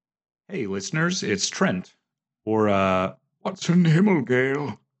Hey, listeners, it's Trent, or what's in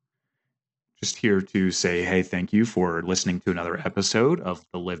Himmelgale? Just here to say, hey, thank you for listening to another episode of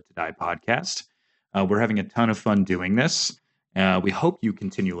the Live to Die podcast. We're having a ton of fun doing this. We hope you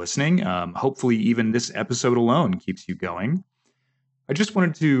continue listening. Hopefully, even this episode alone keeps you going. I just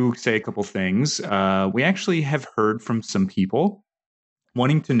wanted to say a couple things. We actually have heard from some people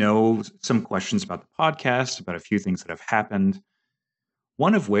wanting to know some questions about the podcast, about a few things that have happened.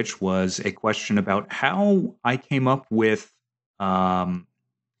 One of which was a question about how I came up with Watson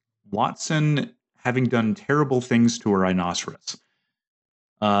having done terrible things to a rhinoceros.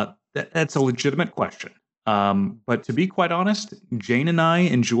 That's a legitimate question. But to be quite honest, Jane and I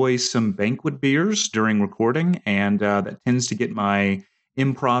enjoy some banquet beers during recording, and that tends to get my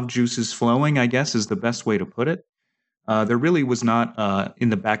improv juices flowing, I guess is the best way to put it. There really was not in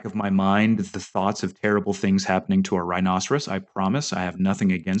the back of my mind the thoughts of terrible things happening to a rhinoceros. I promise I have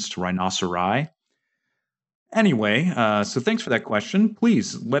nothing against rhinoceri. Anyway, so thanks for that question.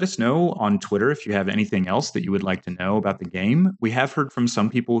 Please let us know on Twitter if you have anything else that you would like to know about the game. We have heard from some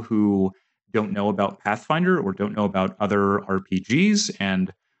people who don't know about Pathfinder or don't know about other RPGs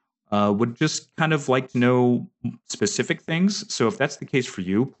and would just kind of like to know specific things. So if that's the case for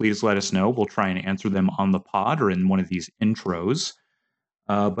you, please let us know. We'll try and answer them on the pod or in one of these intros.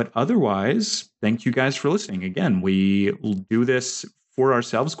 But otherwise, thank you guys for listening. Again, we will do this for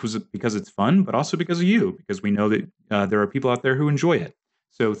ourselves because it's fun, but also because of you, because we know that there are people out there who enjoy it.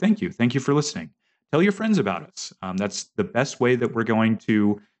 So thank you. Thank you for listening. Tell your friends about us. That's the best way that we're going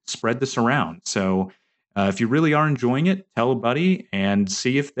to spread this around. So if you really are enjoying it, tell a buddy and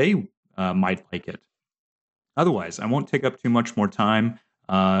see if they might like it. Otherwise, I won't take up too much more time.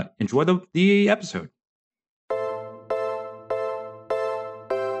 Enjoy the episode.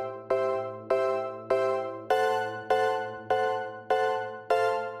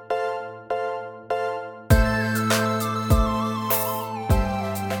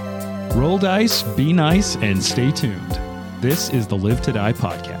 Roll dice, be nice, and stay tuned. This is the Live to Die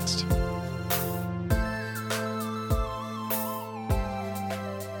podcast.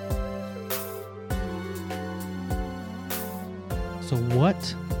 So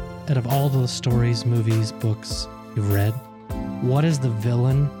what, out of all the stories, movies, books you've read, what is the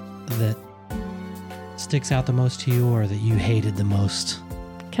villain that sticks out the most to you or that you hated the most?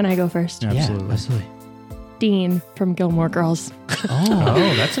 Can I go first? Absolutely. Yeah, absolutely. Dean from Gilmore Girls.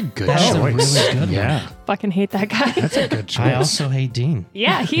 Oh, that's a good That's choice. a really good one. Yeah, Fucking hate that guy. that's a good choice. I also hate Dean.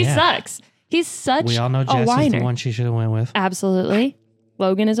 Yeah, he Yeah. sucks. He's such We all know a Jess is whiner. the one she should have went with. Absolutely.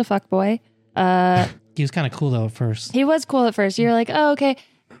 Logan is a fuckboy. He was kind of cool though at first. He was cool at first. You're like, oh, okay.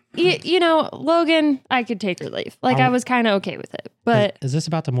 You know, Logan, I could take or leave. Like, I was kind of okay with it. But Is this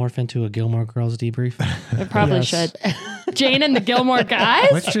about to morph into a Gilmore Girls debrief? it probably Yes. should. Jane and the Gilmore guys?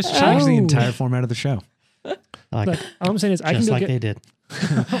 Let's just change the Oh. entire format of the show. Like, Look, all I'm saying is I can just go like get. they did.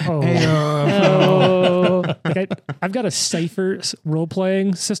 Oh. Like I've got a Cypher role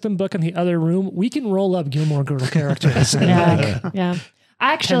playing system book in the other room. We can roll up Gilmore Girl characters. in like Yeah. Yeah. 10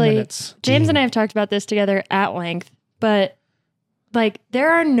 Actually, minutes. James and I have talked about this together at length, but like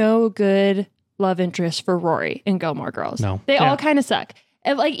there are no good love interests for Rory in Gilmore Girls. No. They Yeah. all kind of suck.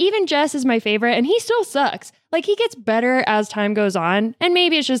 And like even Jess is my favorite and he still sucks. Like he gets better as time goes on. And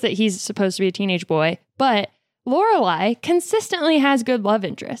maybe it's just that he's supposed to be a teenage boy, but Lorelai consistently has good love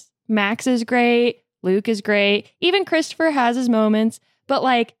interests. Max is great. Luke is great. Even Christopher has his moments, but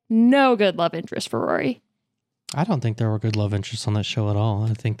like no good love interest for Rory. I don't think there were good love interests on that show at all.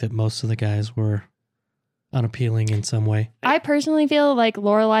 I think that most of the guys were unappealing in some way. I personally feel like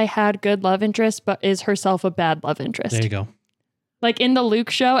Lorelai had good love interest, but is herself a bad love interest. There you go. Like in the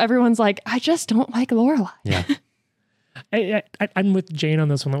Luke show, everyone's like, I just don't like Lorelai. Yeah. I'm with Jane on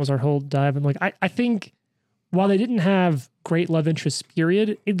this one. That was our whole dive. And like, I think while they didn't have great love interests,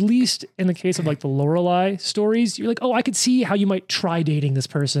 period, at least in the case of like the Lorelai stories, you're like, oh, I could see how you might try dating this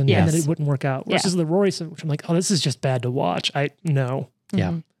person and Yes. then it wouldn't work out. Versus the Rory stuff, which I'm like, oh, this is just bad to watch. No.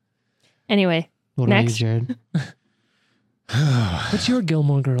 Yeah. Mhm. Anyway, What Next. about you, Jared? What's your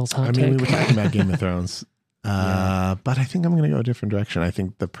Gilmore Girls hot I mean, we take? were talking about Game of Thrones, but I think I'm going to go a different direction. I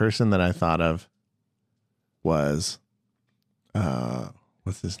think the person that I thought of was,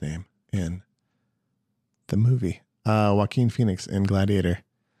 what's his name in the movie? Joaquin Phoenix in Gladiator.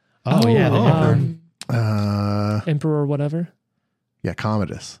 Oh, yeah. the Emperor. Emperor or whatever. Yeah,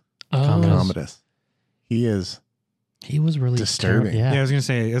 Commodus. Oh. Commodus. He is. He was really Disturbing. terrible. Yeah, I was gonna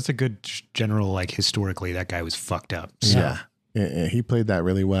say that's a good general. Like historically, that guy was fucked up. So. Yeah. He played that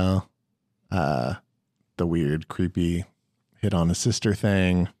really well. The weird, creepy hit on his sister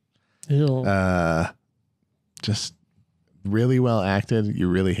thing. Ew. Just really well acted. You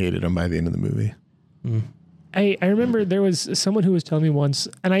really hated him by the end of the movie. I remember there was someone who was telling me once,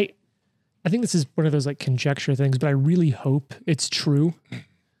 and I think this is one of those like conjecture things, but I really hope it's true.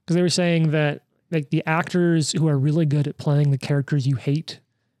 Because they were saying that like the actors who are really good at playing the characters you hate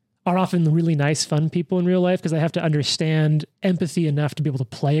are often the really nice, fun people in real life because they have to understand empathy enough to be able to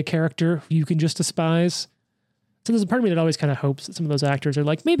play a character you can just despise. So there's a part of me that always kind of hopes that some of those actors are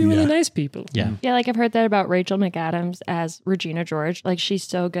like maybe really nice people. Yeah. Yeah, like I've heard that about Rachel McAdams as Regina George. Like she's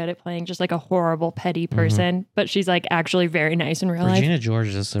so good at playing just like a horrible, petty person, but she's like actually very nice in real life. Regina George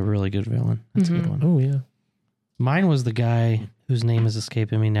is a really good villain. That's a good one. Oh yeah. Mine was the guy whose name is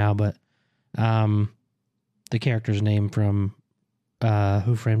escaping me now, but the character's name from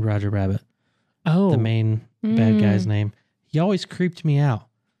Who Framed Roger Rabbit. Oh. The main bad guy's name. He always creeped me out.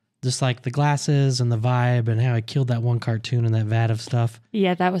 Just like the glasses and the vibe and how he killed that one cartoon and that vat of stuff.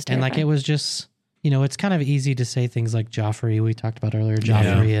 Yeah, that was And terrifying. like it was just, it's kind of easy to say things like Joffrey, we talked about earlier,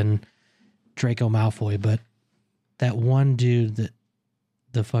 Joffrey and Draco Malfoy, but that one dude, that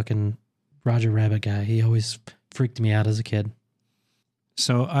the fucking Roger Rabbit guy, he always freaked me out as a kid.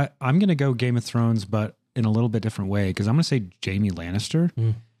 So I'm going to go Game of Thrones, but in a little bit different way, because I'm going to say Jaime Lannister,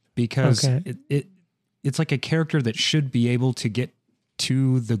 because it's like a character that should be able to get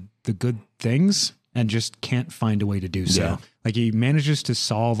to the good things and just can't find a way to do so. Yeah. Like he manages to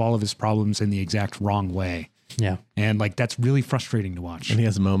solve all of his problems in the exact wrong way. Yeah. And like that's really frustrating to watch. And he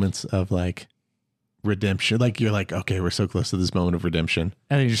has moments of like redemption. Like you're like, okay, we're so close to this moment of redemption.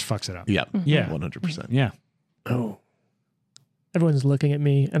 And then he just fucks it up. Yeah. Yeah. 100%. Yeah. Oh. Everyone's looking at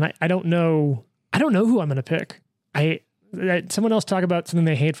me, and I don't know. I don't know who I'm going to pick. Someone else talk about something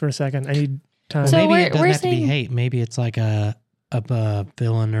they hate for a second. I need time. So Maybe we're- it doesn't we're have to be saying- hate. Maybe it's like a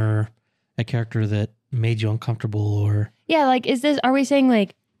villain or a character that made you uncomfortable or... Yeah, like are we saying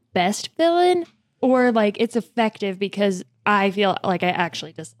like best villain or like it's effective because I feel like I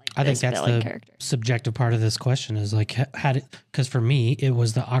actually dislike I think this that's villain the character. subjective part of this question is like, because for me, it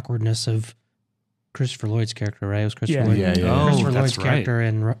was the awkwardness of Christopher Lloyd's character, right? It was Christopher Yeah. Lloyd. Yeah, yeah. Oh, Christopher that's Lloyd's right.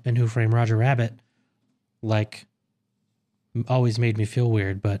 character in Who Framed Roger Rabbit, like, always made me feel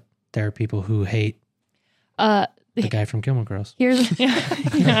weird, but there are people who hate the guy from Gilmore Girls. Here's yeah,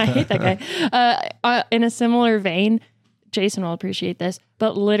 I hate that guy. In a similar vein, Jason will appreciate this,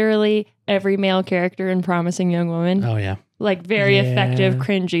 but literally every male character in Promising Young Woman, Oh, yeah. like very Yeah. effective,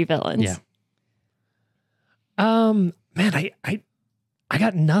 cringy villains. Yeah. Man, I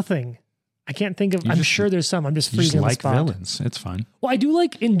got nothing. I can't think of. You I'm just- sure there's some. I'm just You just freezing on the like spot. villains. It's fine. Well, I do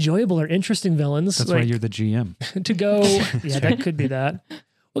like enjoyable or interesting villains. That's like, why you're the GM. to go. Yeah, that could be that.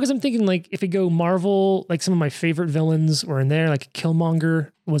 Well, because I'm thinking like if we go Marvel, like some of my favorite villains were in there. Like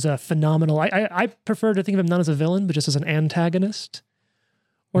Killmonger was a phenomenal. I prefer to think of him not as a villain, but just as an antagonist.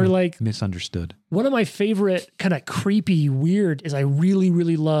 Or like Misunderstood. one of my favorite kind of creepy, weird is I really,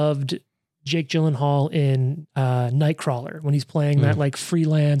 really loved Jake Gyllenhaal in Nightcrawler when he's playing that like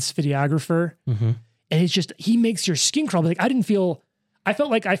freelance videographer. Mm-hmm. And it's just, he makes your skin crawl. But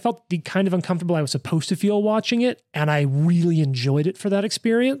like, I felt the kind of uncomfortable I was supposed to feel watching it. And I really enjoyed it for that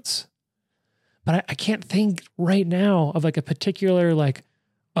experience. But I can't think right now of like a particular, like,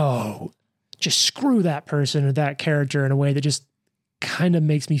 oh, just screw that person or that character in a way that just kind of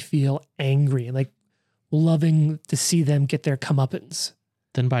makes me feel angry and like loving to see them get their comeuppance.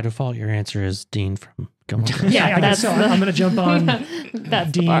 Then by default, your answer is Dean from Gilmore Girls. Yeah, I guess so. I'm going to jump on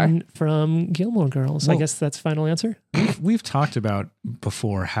That's the bar. Dean from Gilmore Girls. I Well- guess that's final answer. We've talked about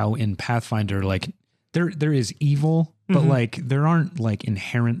before how in Pathfinder, like there is evil, but like there aren't like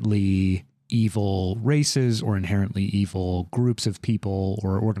inherently evil races or inherently evil groups of people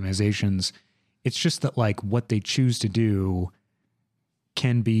or organizations. It's just that like what they choose to do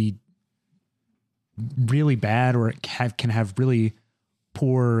can be really bad or it can have really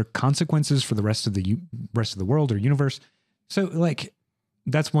poor consequences for the rest of the world or universe. So like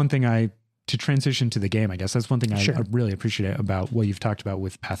that's one thing to transition to the game, I guess that's one thing Sure. I really appreciate about what you've talked about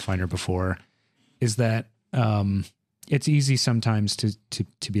with Pathfinder before is that it's easy sometimes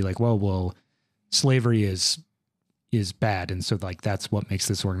to be like, well, slavery is bad. And so like, that's what makes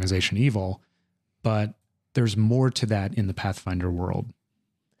this organization evil. But there's more to that in the Pathfinder world.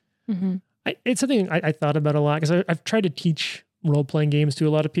 Mm-hmm. It's something I thought about a lot because I've tried to teach role-playing games to a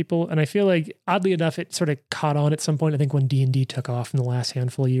lot of people. And I feel like, oddly enough, it sort of caught on at some point. I think when D&D took off in the last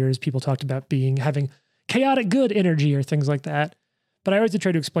handful of years, people talked about having chaotic good energy or things like that. But I always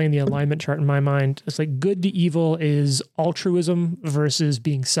try to explain the alignment chart in my mind. It's like good to evil is altruism versus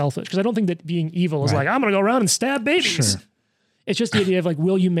being selfish. Because I don't think that being evil is Right. like, I'm going to go around and stab babies. Sure. It's just the idea of like,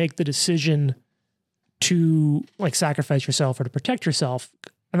 will you make the decision to like sacrifice yourself or to protect yourself?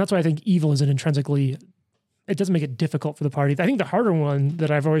 And that's why I think evil is an intrinsically it doesn't make it difficult for the party. I think the harder one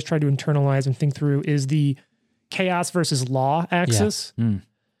that I've always tried to internalize and think through is the chaos versus law axis.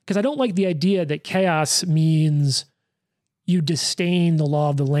 Because I don't like the idea that chaos means you disdain the law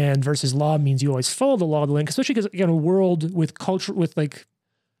of the land versus law means you always follow the law of the land, especially because in a world with culture, with like,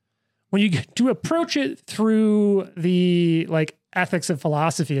 when you get to approach it through the like ethics of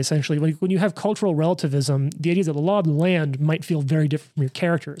philosophy, essentially, when you have cultural relativism, the idea that the law of the land might feel very different from your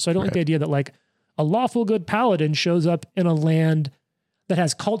character. So I don't like the idea that like a lawful good paladin shows up in a land that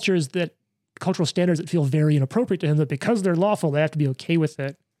has cultural standards that feel very inappropriate to him, that because they're lawful, they have to be okay with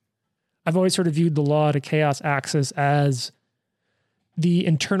it. I've always sort of viewed the law to chaos axis as the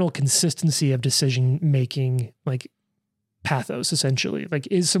internal consistency of decision-making, like pathos, essentially. Like,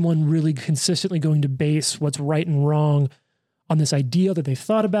 is someone really consistently going to base what's right and wrong on this idea that they've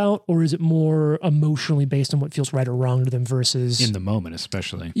thought about, or is it more emotionally based on what feels right or wrong to them versus... In the moment,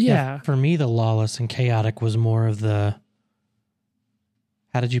 especially. Yeah. For me, the lawless and chaotic was more of the...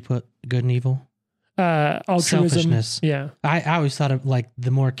 How did you put good and evil? Altruism. Selfishness. Yeah. I always thought of like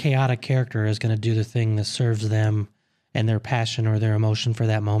the more chaotic character is going to do the thing that serves them and their passion or their emotion for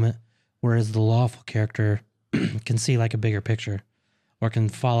that moment, whereas the lawful character can see like a bigger picture or can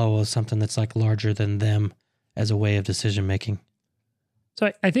follow something that's like larger than them as a way of decision making.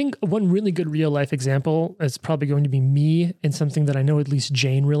 So I think one really good real life example is probably going to be me and something that I know at least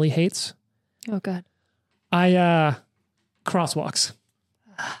Jane really hates. Oh, God. Crosswalks.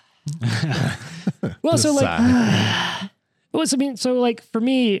 Well, so like, so like for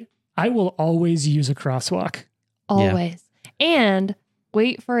me, I will always use a crosswalk. Always. And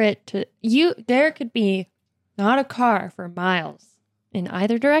wait for it to, there could be not a car for miles in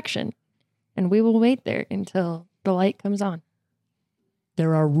either direction. And we will wait there until the light comes on.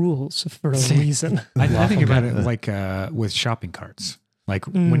 There are rules for a reason. I think about it like with shopping carts. Like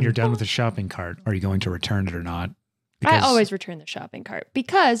when you're done with a shopping cart, are you going to return it or not? I always return the shopping cart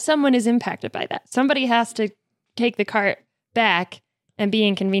because someone is impacted by that. Somebody has to take the cart back and be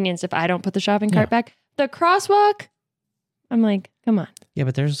inconvenienced if I don't put the shopping cart back. The crosswalk, I'm like, come on. Yeah,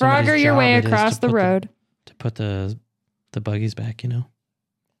 but there's Frogger your way across the road. To put the buggies back, you know?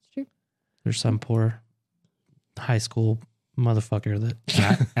 It's true. There's some poor high school motherfucker that...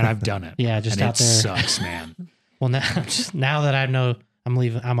 and I've done it. Yeah, just and out it there. Sucks, man. Well, now that I know I'm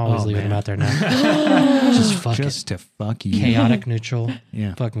leaving, I'm always leaving them out there now. Just to fuck you. Chaotic neutral.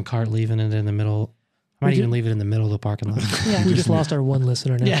 Yeah. Fucking cart leaving it in the middle. I might even leave it in the middle of the parking lot. Yeah. We just lost our one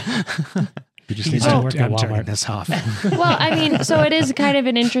listener now. Yeah. You just He's need to still working at I'm turning Walmart. this off. Well, I mean, so it is kind of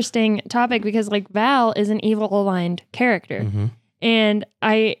an interesting topic because like Val is an evil aligned character. Mm-hmm. And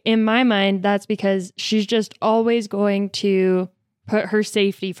in my mind, that's because she's just always going to put her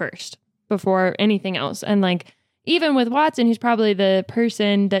safety first before anything else. And like, even with Watson, who's probably the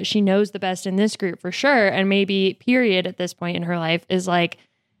person that she knows the best in this group for sure, and maybe period at this point in her life, is like,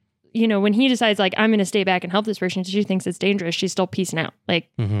 you know, when he decides like, I'm going to stay back and help this person, she thinks it's dangerous, she's still peacing out. Like,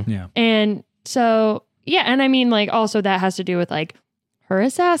 Yeah. and so, yeah. And I mean, like, also that has to do with like her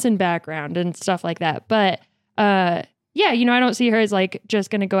assassin background and stuff like that. But, yeah, you know, I don't see her as like just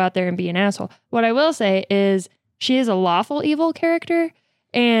going to go out there and be an asshole. What I will say is she is a lawful evil character.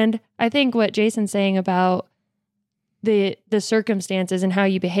 And I think what Jason's saying about the circumstances and how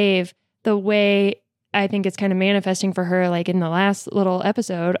you behave, the way I think it's kind of manifesting for her, like in the last little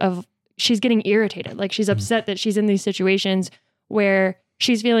episode of she's getting irritated. Like she's upset that she's in these situations where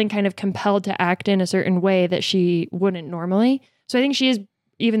she's feeling kind of compelled to act in a certain way that she wouldn't normally. So I think she is,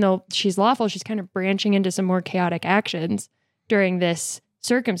 even though she's lawful, she's kind of branching into some more chaotic actions during this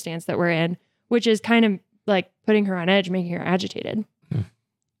circumstance that we're in, which is kind of like putting her on edge, making her agitated.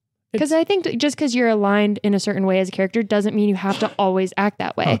 Because I think just because you're aligned in a certain way as a character doesn't mean you have to always act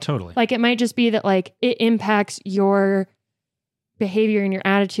that way. Oh, totally. Like it might just be that like it impacts your behavior and your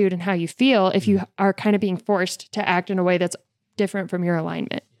attitude and how you feel if you are kind of being forced to act in a way that's different from your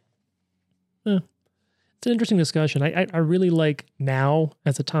alignment. It's an interesting discussion. I really like now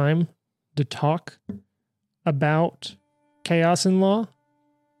as a time to talk about chaos in law.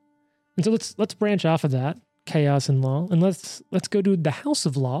 And so let's branch off of that, chaos in law, and let's go to the house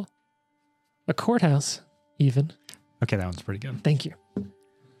of law. A courthouse, even. Okay, that one's pretty good. Thank you.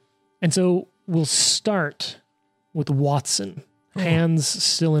 And so we'll start with Watson, hands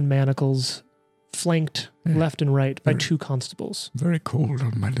still in manacles, flanked left and right by two constables. Very cold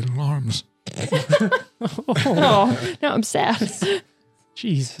on my little arms. Oh, now I'm sad.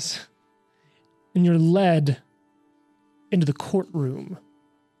 Jesus. And you're led into the courtroom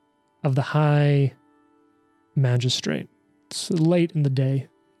of the high magistrate. It's late in the day.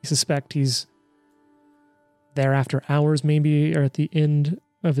 You suspect he's there after hours, maybe, or at the end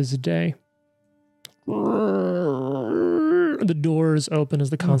of his day. The doors open as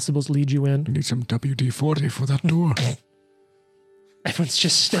the constables lead you in. I need some WD-40 for that door. Everyone's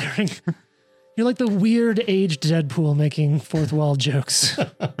just staring. You're like the weird aged Deadpool making fourth wall jokes.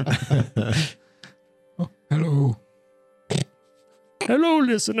 Oh, hello. Hello,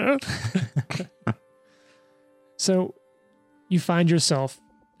 listener. So you find yourself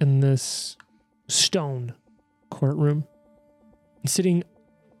in this stone courtroom. And sitting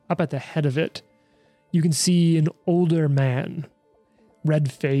up at the head of it, you can see an older man,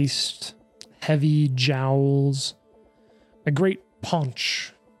 red-faced, heavy jowls, a great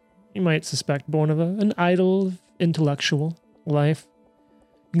paunch. You might suspect born of an idle, intellectual life.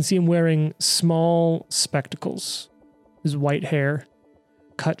 You can see him wearing small spectacles, his white hair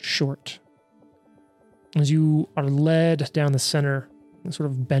cut short. As you are led down the center, the sort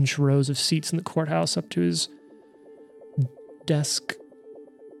of bench rows of seats in the courthouse up to his desk,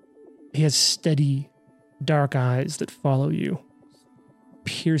 he has steady, dark eyes that follow you.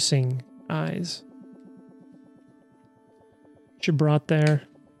 Piercing eyes. You're brought there.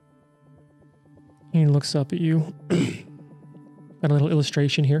 He looks up at you. Got a little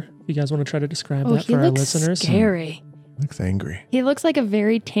illustration here. If you guys want to try to describe that he for our looks listeners. scary. Looks angry. He looks like a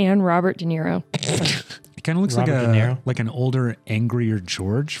very tan Robert De Niro. It kind of looks Robert De Niro. like an older, angrier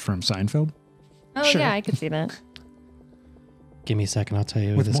George from Seinfeld Oh, Sure. yeah, I could see that. Give me a second, I'll tell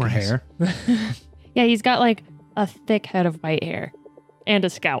you. who with this more guy is. hair. Yeah, he's got like a thick head of white hair and a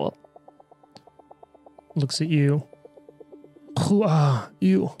scowl. Looks at you. Who are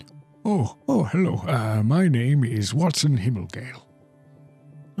you? Oh, hello. My name is Watson Himmelgale.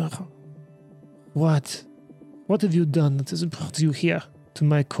 What? What have you done that has brought you here to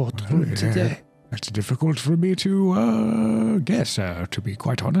my courtroom Well, today? It's difficult for me to guess, to be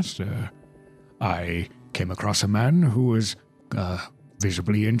quite honest. I came across a man who was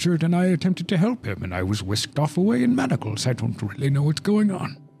visibly injured, and I attempted to help him, and I was whisked off away in manacles. I don't really know what's going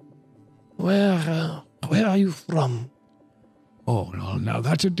on. Where are you from? Oh, well, now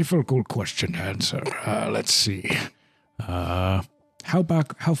that's a difficult question to answer. Let's see. How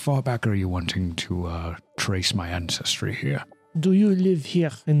far back are you wanting to trace my ancestry here? Do you live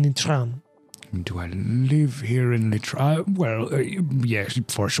here in Nitran? Do I live here in yes,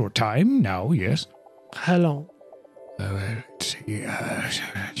 for a short time now, yes. How long? Let's see.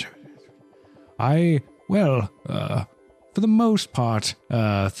 For the most part,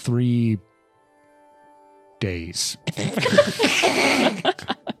 3 days.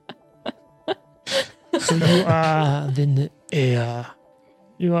 So you are then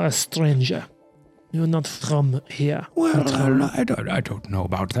you are a stranger. You're not from here. Well, Nitran. I don't know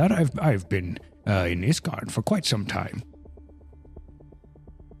about that. I've been in Isgard for quite some time.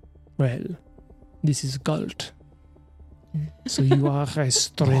 Well, this is Galt. So you are a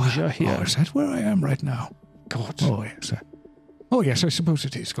stranger here. Oh, is that where I am right now? God. Oh, yes. Yes, I suppose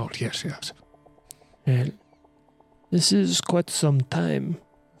it is gold. Yes. Well, this is quite some time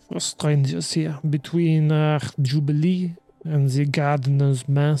for strangers here. Between our Jubilee and the Gardener's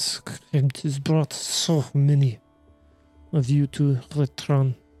Mask, it has brought so many of you to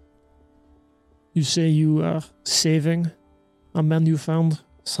return. You say you are saving a man you found,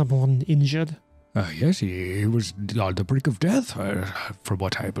 someone injured. Yes, he was on the brink of death. From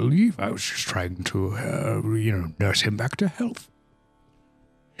what I believe, I was just trying to, nurse him back to health.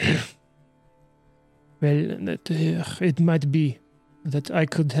 Well, it might be that I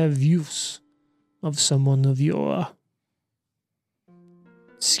could have use of someone of your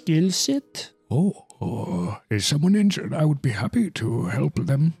skill set. Oh, is someone injured? I would be happy to help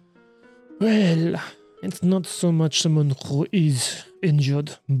them. Well, it's not so much someone who is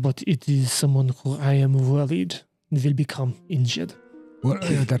injured, but it is someone who I am worried will become injured. Well,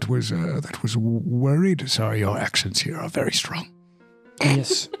 that was worried. Sorry, your accents here are very strong.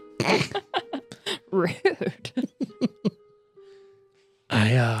 Yes. Rude. I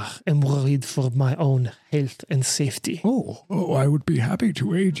am worried for my own health and safety. Oh, I would be happy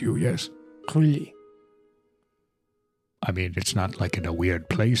to aid you, yes. Really. I mean, it's not like in a weird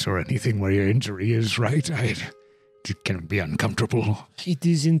place or anything where your injury is, right? It can be uncomfortable. It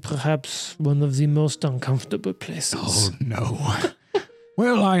is in perhaps one of the most uncomfortable places. Oh, no.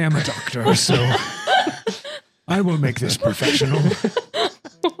 Well, I am a doctor, so I will make this professional.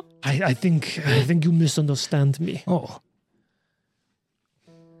 I think you misunderstand me. Oh,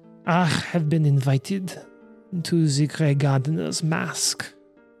 I have been invited to the Grey Gardener's Mask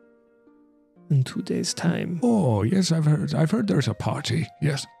in 2 days' time. oh, yes, I've heard there's a party,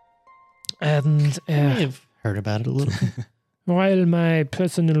 yes. And I've heard about it a little. while my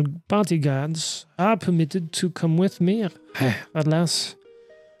personal bodyguards are permitted to come with me, alas,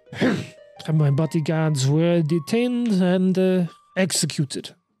 My bodyguards were detained and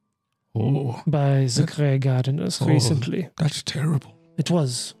executed Oh, by the Grey Gardeners recently. that's terrible. It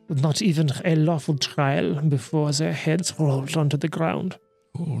was not even a lawful trial before their heads rolled onto the ground.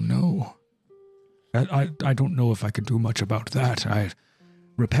 Oh, no. I don't know if I can do much about that.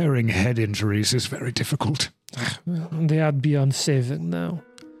 Repairing head injuries is very difficult. They are beyond saving now.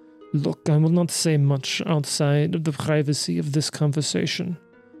 Look, I will not say much outside of the privacy of this conversation.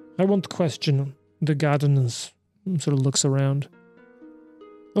 I won't question the gardeners. Sort of looks around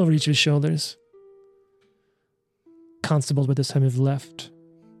over each of his shoulders. Constables by this time have left.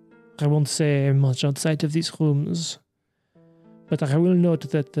 I won't say much outside of these rooms, but I will note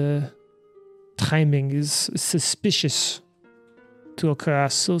that the timing is suspicious to occur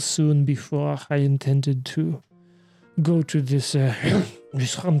so soon before I intended to go to this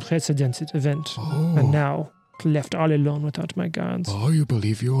unprecedented event, and now left all alone without my guards. Oh, you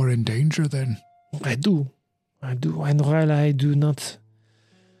believe you are in danger then? I do. And while I do not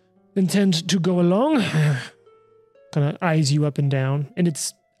intend to go along, kind of eyes you up and down, and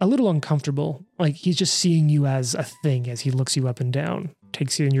it's a little uncomfortable. Like he's just seeing you as a thing as he looks you up and down,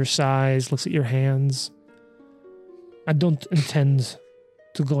 takes you in your size, looks at your hands. I don't intend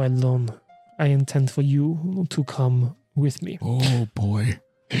to go alone. I intend for you to come with me. Oh, boy.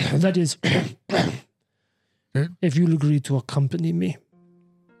 That is, if you'll agree to accompany me.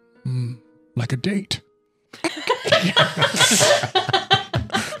 Like a date.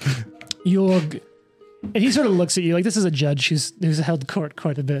 And he sort of looks at you like this is a judge who's held court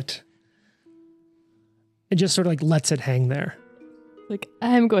quite a bit. And just sort of like lets it hang there. Like,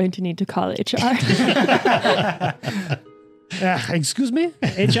 I'm going to need to call HR. Excuse me?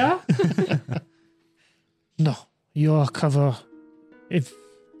 HR? No, your cover, if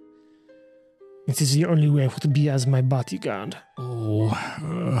it is the only way, would be as my bodyguard.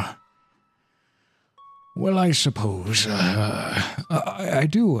 Oh, well, I suppose I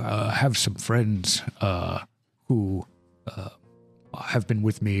do have some friends who have been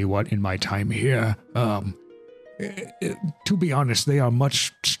with me in my time here. To be honest, they are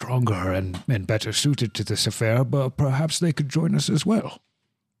much stronger and better suited to this affair, but perhaps they could join us as well.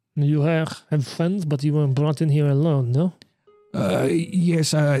 You have friends, but you weren't brought in here alone, no?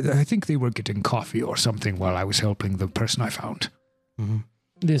 Yes, I think they were getting coffee or something while I was helping the person I found. Mm-hmm.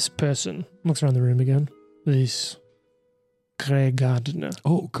 This person looks around the room again. This Grey Gardener.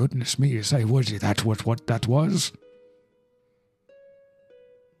 Oh, goodness me, was that what that was?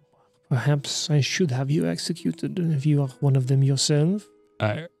 Perhaps I should have you executed if you are one of them yourself.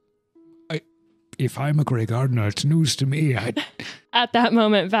 If I'm a Grey Gardener, it's news to me. At that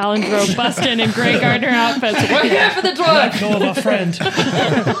moment, Valendro bust in Grey Gardener outfits. We're here for the dwarf. Let go of a friend.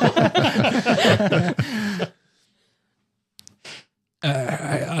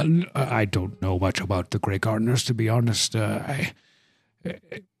 I don't know much about the Grey Gardeners, to be honest. I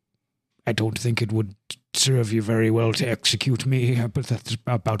don't think it would serve you very well to execute me, but that's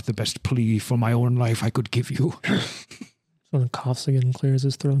about the best plea for my own life I could give you. Someone coughs again and clears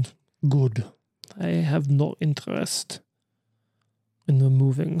his throat. Good. I have no interest in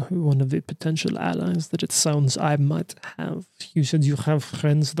removing one of the potential allies that it sounds I might have. You said you have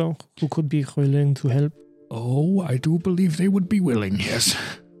friends, though, who could be willing to help. Oh, I do believe they would be willing, yes.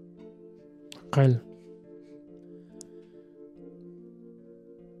 Well,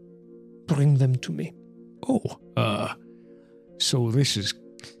 bring them to me. Oh, so this is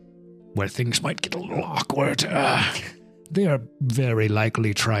where things might get a little awkward. They are very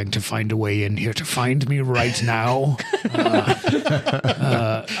likely trying to find a way in here to find me right now.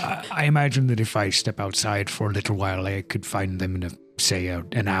 I imagine that if I step outside for a little while, I could find them in,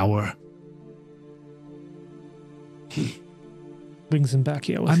 an hour. Brings them back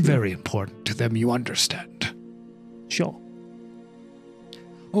here. I'm very important to them, you understand. Sure.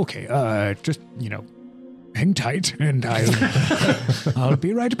 Okay, just, hang tight, and I'll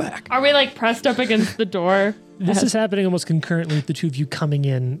be right back. Are we like pressed up against the door? This is happening almost concurrently with the two of you coming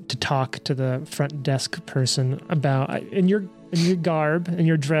in to talk to the front desk person about in your garb and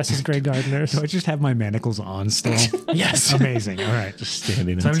your dress as Grey Gardeners. Do I just have my manacles on still? Yes. Amazing. All right. Just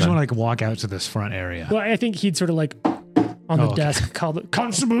standing So I just outside. want to walk out to this front area. Well, I think he'd sort of on the desk call the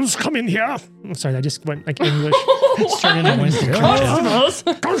constables, come in here. I'm sorry, I just went English. Starting to Winston Churchill.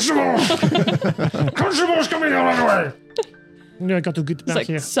 Constables, come in here right away. I got to get back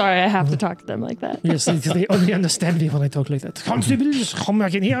here. Sorry, I have to talk to them like that. Yes, they only understand me when I talk like that. Constables, come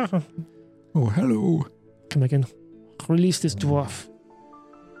back in here. Oh, hello. Come back in. Release this dwarf.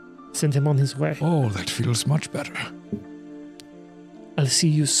 Send him on his way. Oh, that feels much better. I'll see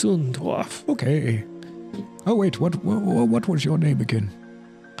you soon, dwarf. Okay. Oh, wait, what was your name again?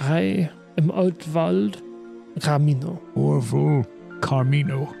 I am Outwald Camino. Orville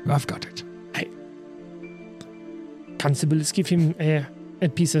Carmino. I've got it. Constables, give him a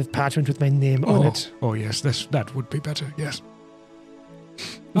piece of parchment with my name on it. Oh, yes, that would be better, yes.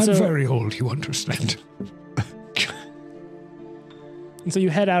 And I'm so- very old, you understand. And so you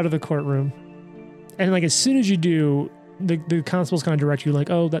head out of the courtroom. And like as soon as you do, the constables kind of direct you like,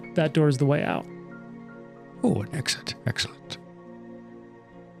 oh, that door is the way out. Oh, an exit. Excellent.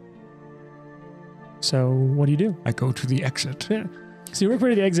 So what do? I go to the exit. Yeah. So you work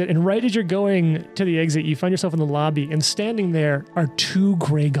ready to exit, and right as you're going to the exit, you find yourself in the lobby, and standing there are 2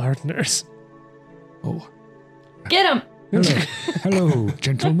 gray gardeners. Oh, Get him. hello,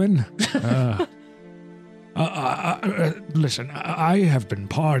 gentlemen. Listen, I have been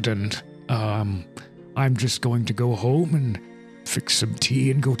pardoned. I'm just going to go home and fix some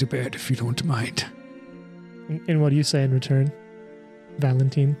tea and go to bed, if you don't mind. And what do you say in return,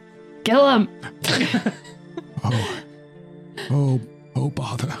 Valentine? Kill him. Oh,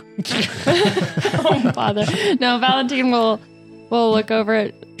 bother. Don't bother. No, Valentine will look over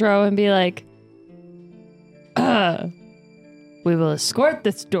at Dro and be like, we will escort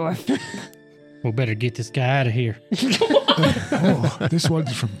this dwarf. We better get this guy out of here. Oh, this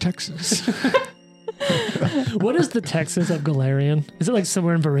one's from Texas. What is the Texas of Galarian? Is it like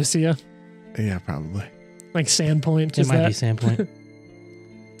somewhere in Varisia? Yeah, probably. Like Sandpoint? It Is might that? be Sandpoint.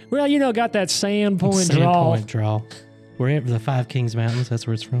 Well, got that Sandpoint drawl. Sandpoint draw. We're in the Five Kings Mountains. That's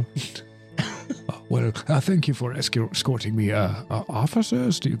where it's from. Well, thank you for escorting me.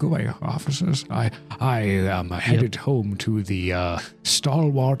 Officers? Do you go by officers? I am headed home to the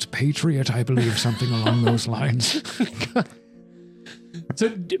Stalwart Patriot, I believe, something along those lines. So,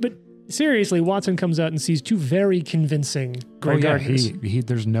 but seriously, Watson comes out and sees 2 very convincing gray gardeners.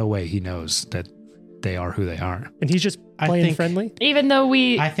 There's no way he knows that they are who they are. And he's just I playing think- friendly. Even though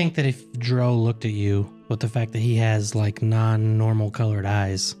I think that if Dro looked at you with the fact that he has like non-normal colored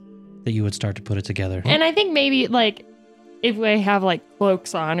eyes, that you would start to put it together. and I think maybe like if we have like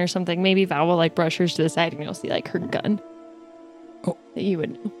cloaks on or something, maybe Val will like brush hers to the side and you'll see like her gun. Oh. That you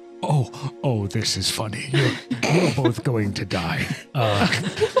would know. Oh, this is funny. You're both going to die. I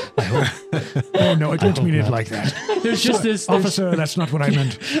hope. Oh, no, I don't mean it like that. There's just this Officer, that's not what I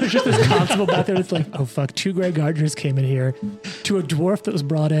meant. There's just this constable back there that's like, oh fuck, 2 gray gardeners came in here to a dwarf that was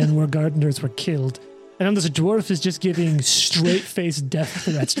brought in where gardeners were killed. And then this dwarf is just giving straight-faced death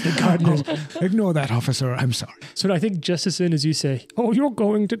threats to the gardeners. Ignore that, officer. I'm sorry. So I think just as soon as you say, oh, you're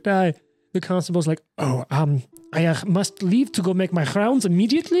going to die, the constable's like, oh, I must leave to go make my rounds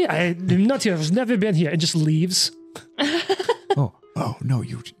immediately. I am not here. I've never been here. And just leaves. Oh, no,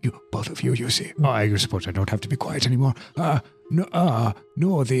 you, both of you see. Oh, I suppose I don't have to be quiet anymore. No,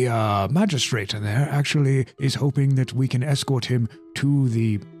 the magistrate in there actually is hoping that we can escort him to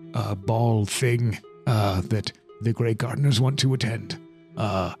the ball thing that the Grey Gardeners want to attend.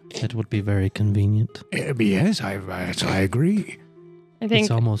 It would be very convenient. Yes, I agree. I think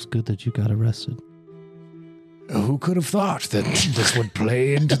It's almost good that you got arrested. Who could have thought that this would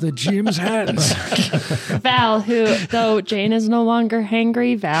play into the GM's hands? Val, who, though Jane is no longer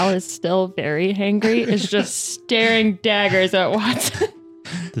hangry, Val is still very hangry, is just staring daggers at Watson.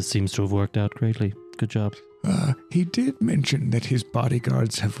 This seems to have worked out greatly. Good job. He did mention that his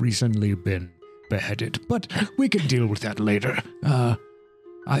bodyguards have recently been beheaded, but we can deal with that later.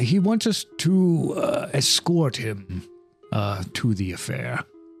 He wants us to escort him to the affair.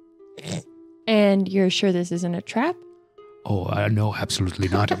 And you're sure this isn't a trap? Oh, no, absolutely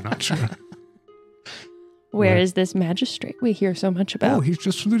not. I'm not sure. Where is this magistrate we hear so much about? Oh, he's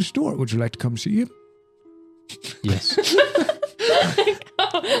just through this door. Would you like to come see him? Yes.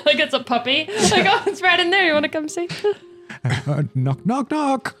 Like it's a puppy. Like, oh, it's right in there. You want to come see? Knock, knock,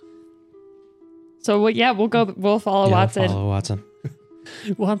 knock. So, we'll follow Yeah, Watson. Follow Watson.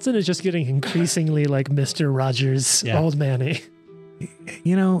 Watson is just getting increasingly like Mr. Rogers, Yeah. old manny.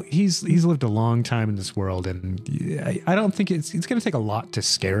 You know, he's lived a long time in this world, and I don't think it's going to take a lot to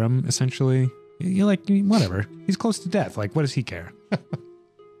scare him, essentially. You're like, whatever. He's close to death. Like, what does he care?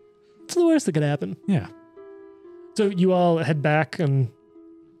 It's the worst that could happen. Yeah. So you all head back and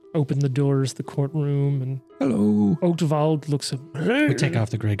open the doors, the courtroom, and Hello. Oatvald looks at. We take off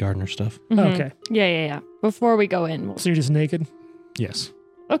the Grey Gardener stuff. Mhm. Okay. Yeah. Before we go in. So you're just naked? Yes.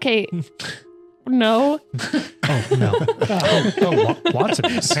 Okay. No. Oh, no. Watson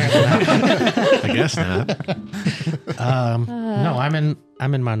is. I guess not. No,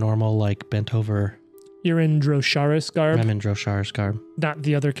 I'm in my normal, like, bent over. You're in Drosharis garb, I'm in Droshar's garb. not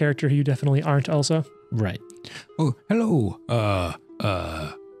the other character who you definitely aren't also. Right. Oh, hello.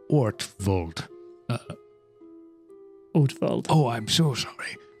 Ortvold. Oatvald. Oh, I'm so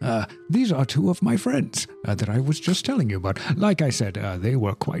sorry. These are two of my friends that I was just telling you about. Like I said, they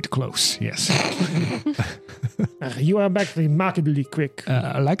were quite close, yes. You are back remarkably quick.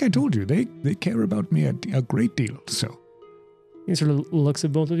 Like I told you, they care about me a great deal, so. He sort of looks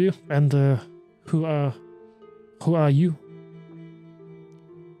at both of you. And who are you?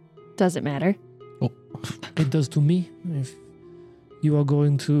 Does it matter? It does to me. If you are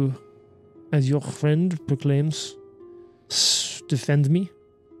going to, as your friend proclaims, defend me,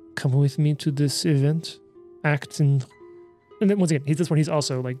 come with me to this event, act in... And then once again, he's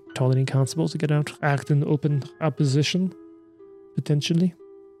also like told any constables to get out, act in open opposition, potentially.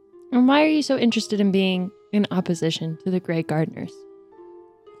 And why are you so interested in being in opposition to the Grey Gardeners?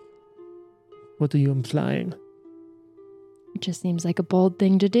 What are you implying? It just seems like a bold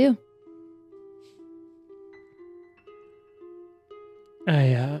thing to do.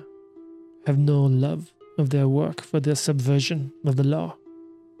 I have no love of their work for their subversion of the law.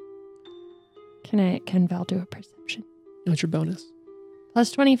 Can Val do a perception? What's your bonus?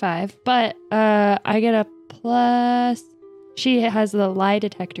 Plus 25, but I get a plus... She has the lie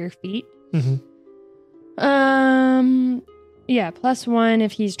detector feat. Mm-hmm. Yeah, plus 1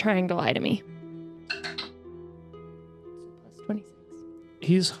 if he's trying to lie to me. Plus 26.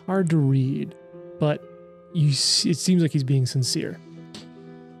 He's hard to read, but it seems like he's being sincere.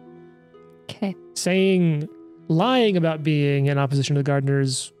 Okay. Lying about being in opposition to the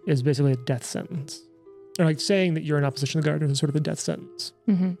Gardeners is basically a death sentence. Or like saying that you're in opposition to the Gardeners is sort of a death sentence.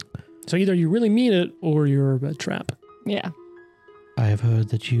 Mm-hmm. So either you really mean it or you're a trap. Yeah. I have heard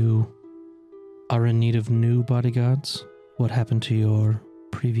that you are in need of new bodyguards. What happened to your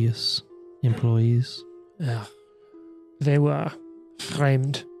previous employees? They were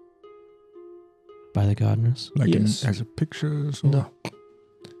framed. By the Gardeners? Like Yes. as a picture? No.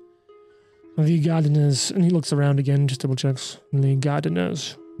 The Gardeners, and he looks around again, just double checks. The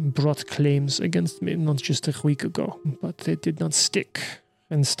Gardeners brought claims against me not just a week ago, but they did not stick.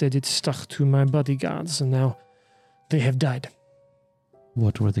 Instead, it stuck to my bodyguards, and now they have died.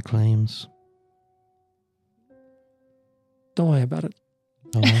 What were the claims? Don't worry about it.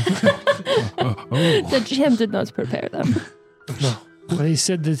 The GM did not prepare them. No. They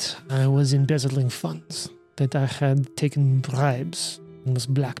said that I was embezzling funds, that I had taken bribes and was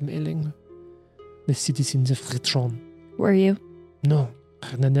blackmailing the citizens of Retron. Were you? No,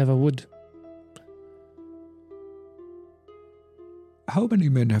 and I never would. How many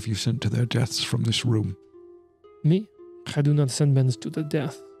men have you sent to their deaths from this room? Me? I do not send men to the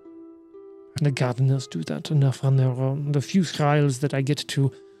death. The Gardeners do that enough on their own. The few trials that I get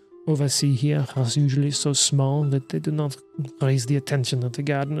to oversee here are usually so small that they do not raise the attention of the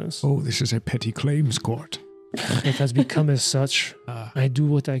Gardeners. Oh, this is a petty claims court. It has become as such. I do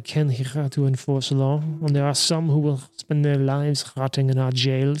what I can here to enforce law, and there are some who will spend their lives rotting in our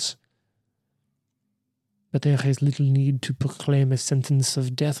jails. But there is little need to proclaim a sentence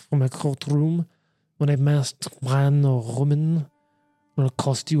of death from a courtroom when a masked man or woman will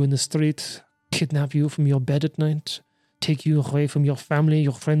accost you in the street, kidnap you from your bed at night, take you away from your family,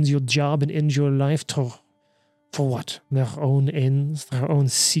 your friends, your job, and end your life for what? Their own ends, their own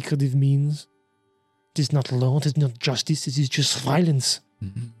secretive means. It is not law, it is not justice, it is just violence.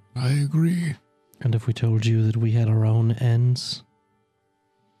 Mm-hmm. I agree. And if we told you that we had our own ends,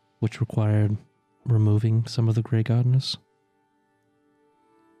 which required removing some of the Grey Gardeners?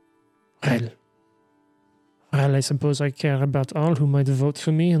 Well, I suppose I care about all who might vote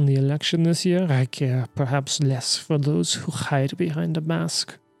for me in the election this year. I care perhaps less for those who hide behind a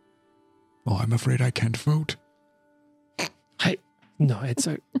mask. Oh, I'm afraid I can't vote. No,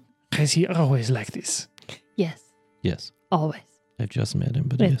 is he always like this? Yes. Yes. Always. I've just met him,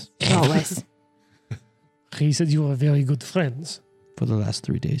 but yes. Always. He said you were very good friends. For the last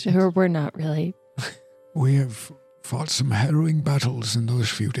 3 days. Yes. We're not really. We have fought some harrowing battles in those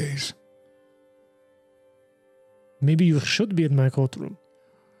few days. Maybe you should be in my courtroom.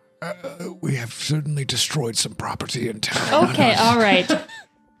 We have certainly destroyed some property in town. Okay, all right.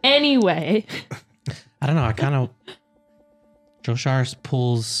 Anyway. I don't know. Joshar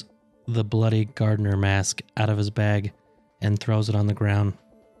pulls the bloody gardener mask out of his bag and throws it on the ground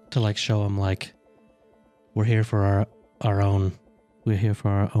to show him we're here for our own. We're here for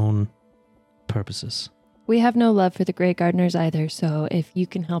our own purposes. We have no love for the Grey Gardeners either, so if you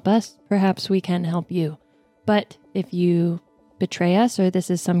can help us, perhaps we can help you. But if you betray us or this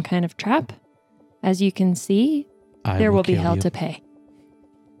is some kind of trap, as you can see, there will be hell to pay.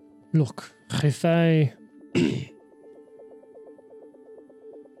 Look, if I...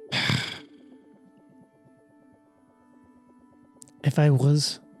 if I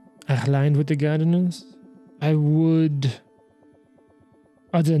was aligned with the Gardeners, I would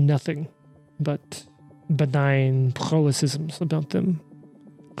Are there nothing but benign proicisms about them?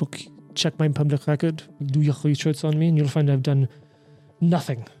 Look, check my public record, do your research on me, and you'll find I've done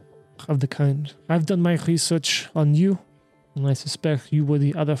nothing of the kind. I've done my research on you, and I suspect you were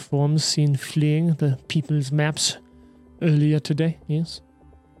the other forms seen fleeing the people's maps earlier today, yes?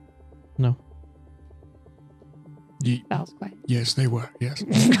 No. Val's quiet. Yes, they were. Yes.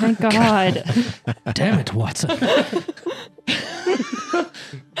 Oh my God. Damn it, Watson.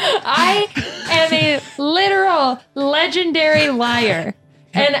 I am a literal legendary liar.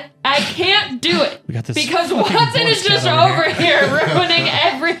 And I can't do it We got this because fucking Watson Boy is just Scout over here ruining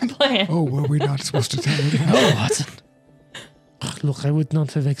every plan. Oh, were we not supposed to tell you that? No, Watson. Look, I would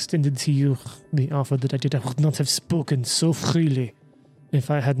not have extended to you the offer that I did. I would not have spoken so freely if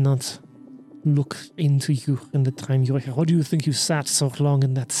I had not looked into you in the time you were here. Why do you think you sat so long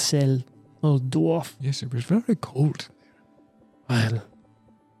in that cell, old dwarf? Yes, it was very cold. Well,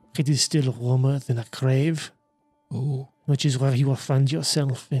 it is still warmer than a grave, Oh, which is where you will find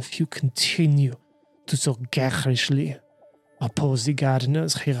yourself if you continue to so garishly oppose the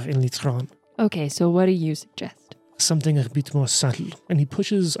gardeners here in Litron. Okay, so what do you suggest? Something a bit more subtle. And he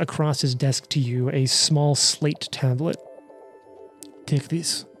pushes across his desk to you a small slate tablet. Take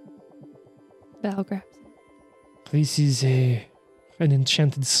this. Val grabs. This is an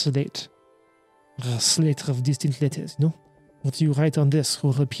enchanted slate. A slate of distant letters, no? What you write on this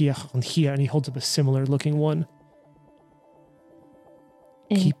will appear on here, and he holds up a similar looking one.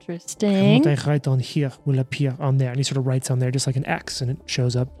 And Interesting. what I write on here will appear on there. And he sort of writes on there just like an X, and it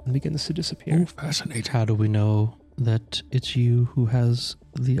shows up and begins to disappear. oh, fascinating. How do we know that it's you who has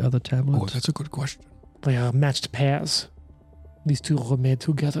the other tablet? Oh, that's a good question. They are matched pairs. These two were made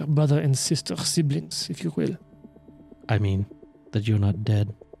together, brother and sister, siblings, if you will. I mean, that you're not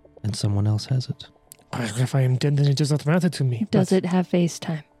dead and someone else has it. If I am dead, then it does not matter to me. Does it have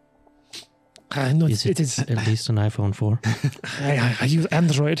FaceTime? No, Is it is. at least an iPhone 4? I use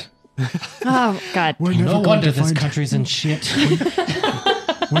Android. Oh, God. We're never No going wonder to this find. country's in shit.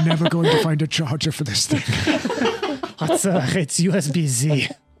 We're never going to find a charger for this thing. It's USB-Z.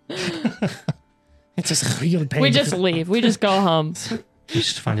 It's just real pain. We just leave. We just go home. You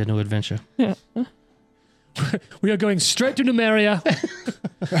should find a new adventure. We are going straight to Numeria,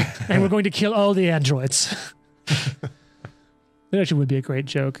 and we're going to kill all the androids. That actually would be a great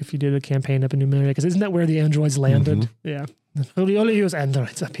joke if you did a campaign up in Numeria, because isn't that where the androids landed? Yeah. We only use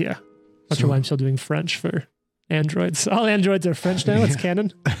androids up here. Not sure why I'm still doing French for androids. All androids are French now. It's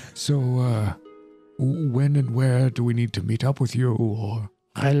canon. So, when and where do we need to meet up with you? Or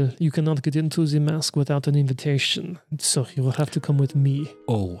Well, you cannot get into the mask without an invitation, so you will have to come with me.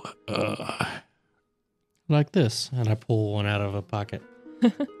 Like this. And I pull one out of a pocket.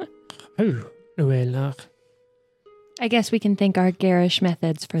 Oh, well, I guess we can thank our garish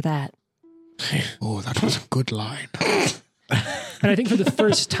methods for that. oh, that was a good line. and I think for the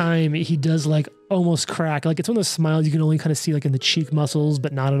first time, he does like almost crack. Like it's one of those smiles you can only kind of see like in the cheek muscles,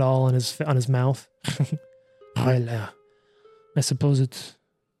 but not at all on his mouth. Well, I suppose it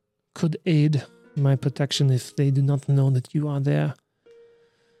could aid my protection if they do not know that you are there.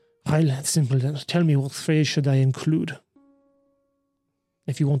 Well, it's simple then. Tell me, what phrase should I include?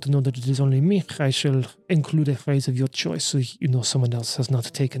 If you want to know that it is only me, I shall include a phrase of your choice so you know someone else has not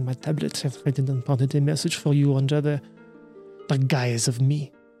taken my tablet. I've written and planted a message for you under the guise of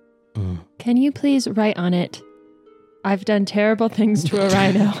me. Can you please write on it, I've done terrible things to a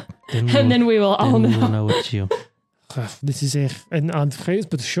rhino, and then we will all Then know. we'll know it's you. This is an odd phrase,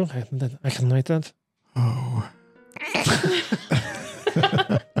 but sure, I can write that. Oh.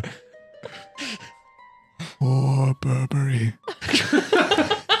 Oh, Burberry.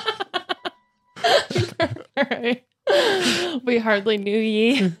 Alright. We hardly knew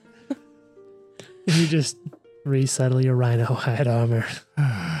ye. You just resettle your rhino hide armor.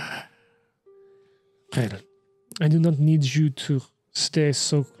 Well, I do not need you to stay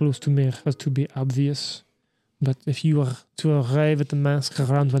so close to me as to be obvious. But if you are to arrive at the mask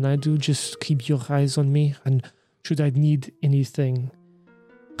around when I do, just keep your eyes on me. And should I need anything,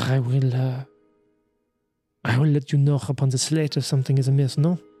 I will let you know upon the slate if something is amiss,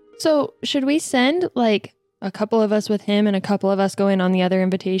 no? So, should we send like a couple of us with him and a couple of us go in on the other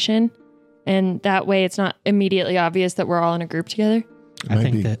invitation? And that way it's not immediately obvious that we're all in a group together? It I might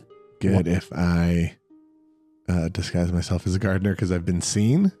think be that good if I disguise myself as a gardener because I've been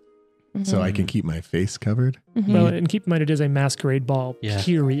seen, so I can keep my face covered. Mhm. Well, and keep in mind it is a masquerade ball, Yeah.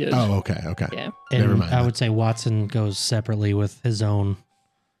 period. Oh, okay. Yeah. And Never mind I that. would say Watson goes separately with his own,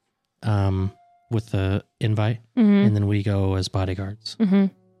 with the invite, Mhm. and then we go as bodyguards. Mm-hmm.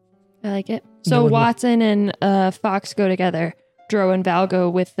 I like it. No So one- Watson and Fox go together. Dro and Val go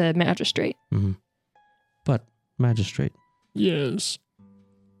with the magistrate. Mhm. But, magistrate, Yes.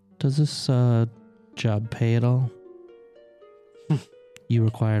 does this job pay at all? You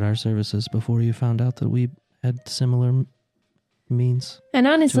required our services before you found out that we had similar means. And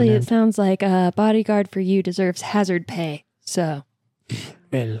honestly, To an it end. sounds like a bodyguard for you deserves hazard pay. So,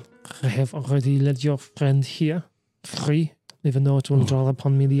 Well, I have already let your friend here free, even though it will draw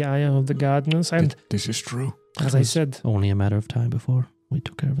upon me the ire of the gardeners. And This is true. as I said, Only a matter of time before we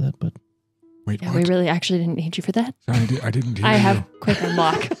took care of that, but Wait, yeah, what? we really actually didn't need you for that. I didn't hear I you. have quick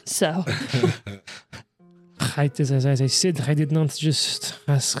unlock, so as I said, I did not just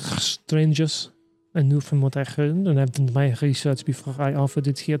ask strangers. I knew from what I heard, and I've done my research before I offered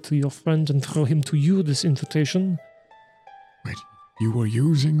it here to your friend and throw him to you this invitation. You were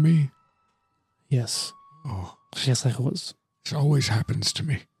using me? Yes. Oh, Yes, I was. this always happens to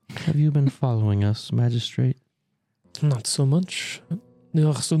me. have you been following us, magistrate? Not so much. There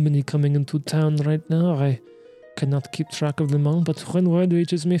are so many coming into town right now. I cannot keep track of them all, but when word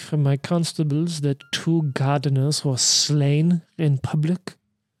reaches me from my constables that 2 gardeners were slain in public,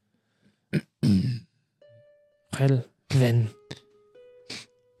 well, then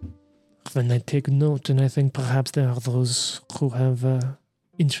I take note, and I think perhaps there are those who have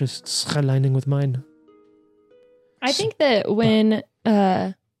interests aligning with mine. I think that when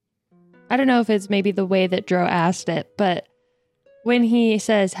I don't know if it's maybe the way that Dro asked it, but when he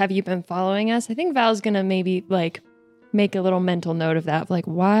says, "Have you been following us?" I think Val's gonna maybe like make a little mental note of that, like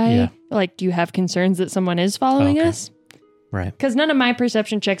why? Yeah. Like, do you have concerns that someone is following Okay. us? Right. Because none of my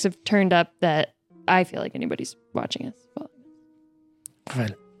perception checks have turned up that I feel like anybody's watching us. Well,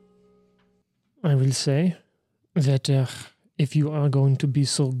 I will say that if you are going to be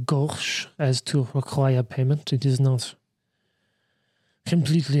so gauche as to require payment, it is not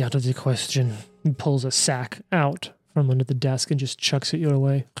completely out of the question. He pulls a sack out from under the desk and just chucks it your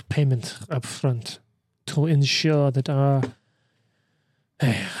way. Payment up front to ensure that our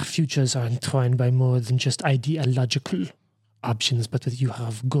futures are entwined by more than just ideological options, but that you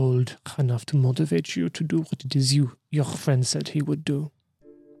have gold enough to motivate you to do what it is your friend said he would do.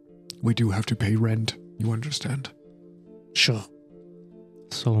 We do have to pay rent. You understand? Sure.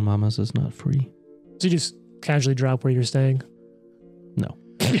 Soul Mamas is not free. So you just casually drop where you're staying? No,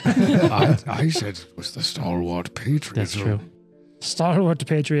 I said it was the stalwart patriot. that's true. Star-Lord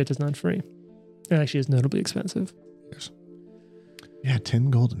Patriot is not free. It actually is notably expensive. Yeah, 10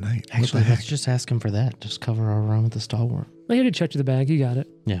 gold a night. What Actually, the let's heck? just ask him for that. Just cover our run with the stalwart. I already checked the bag. You got it.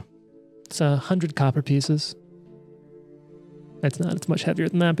 Yeah. It's 100 copper pieces. It's not. It's much heavier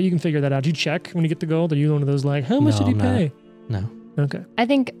than that, but you can figure that out. You check when you get the gold. Are you one of those like, how much No, did he I'm not. pay? No. Okay. I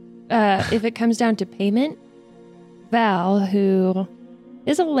think if it comes down to payment, Val, who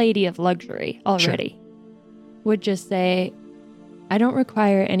is a lady of luxury already, would just say, I don't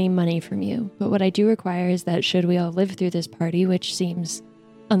require any money from you, but what I do require is that should we all live through this party, which seems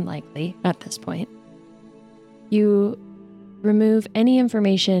unlikely at this point, you remove any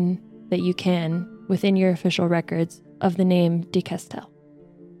information that you can within your official records of the name de Castel.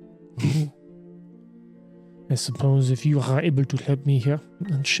 I suppose if you are able to help me here,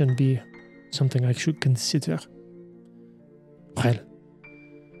 that should be something I should consider. Well,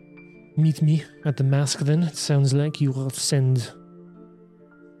 meet me at the Masque then. It sounds like you will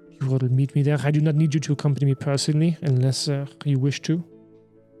meet me there. I do not need you to accompany me personally unless you wish to.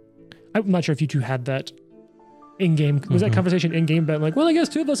 I'm not sure if you two had that in-game. Was that conversation in-game about like, well, I guess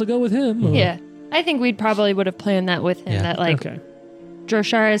 2 of us will go with him? Or- Yeah, I think we'd probably would have planned that with him, Yeah. that like Okay.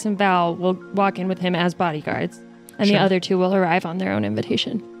 Drosharis and Val will walk in with him as bodyguards, and the Sure. other 2 will arrive on their own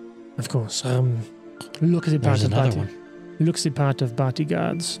invitation. Of course. Look at the part There's of another body. one. Looks the part of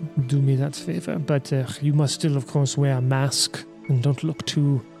bodyguards. Do me that favor. But you must still, of course, wear a mask and don't look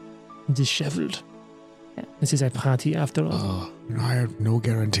too disheveled. Yeah. This is a party after all. Oh, I have no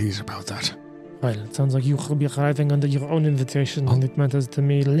guarantees about that. Well, it sounds like you will be arriving under your own invitation, and it matters to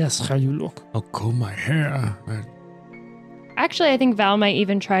me less how you look. I'll comb my hair. Actually, I think Val might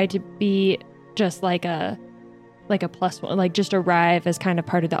even try to be just like a plus one, like just arrive as kind of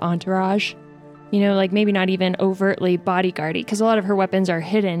part of the entourage. You know, like maybe not even overtly bodyguardy, because a lot of her weapons are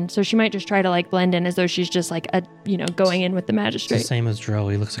hidden. So she might just try to like blend in as though she's just like going in with the It's the magistrate. same as Dro.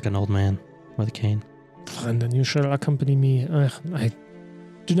 He looks like an old man with a cane. And then you shall accompany me. I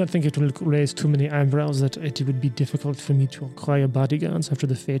do not think it will raise too many eyebrows that it would be difficult for me to acquire bodyguards after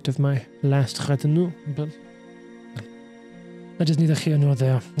the fate of my last retinue, but that is neither here nor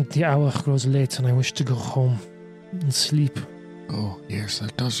there. The hour grows late and I wish to go home and sleep. Oh, yes,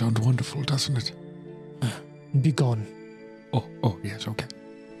 that does sound wonderful, doesn't it? Be gone. Oh, yes, okay.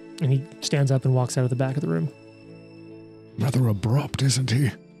 And he stands up and walks out of the back of the room. Rather abrupt, isn't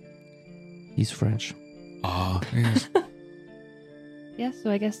he? He's French. Ah, yes. Yeah,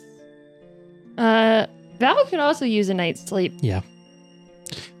 so I guess Val could also use a night's sleep. Yeah.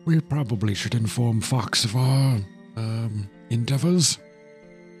 We probably should inform Fox of our endeavors.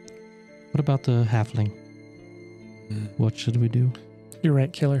 What about the halfling? What should we do? You're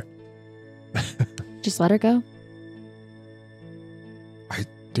right, killer. Just let her go. I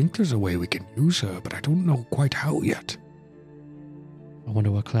think there's a way we can use her, but I don't know quite how yet. I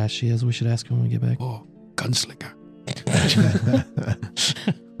wonder what class she is. We should ask her when we get back. Oh, gunslinger.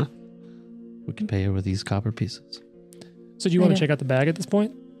 We can pay her with these copper pieces. So do you want to Okay. check out the bag at this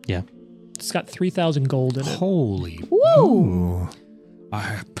point? Yeah. It's got 3,000 gold in it. Holy. Woo! Ooh. I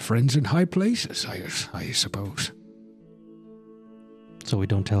have friends in high places, I suppose. So we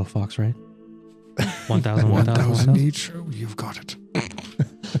don't tell Fox, right? 1,000, 1,000 1,000. each? Oh, you've got it.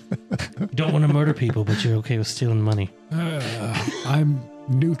 You don't want to murder people, but you're okay with stealing money. I'm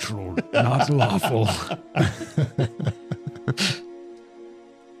neutral, not lawful.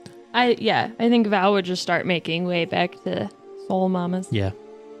 I think Val would just start making way back to Soul Mama's. Yeah.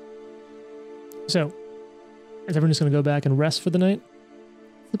 So, is everyone just going to go back and rest for the night?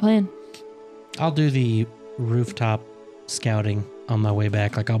 That's the plan. I'll do the rooftop scouting on my way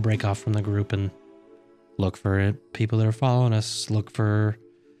back. Like, I'll break off from the group and look for people that are following us, look for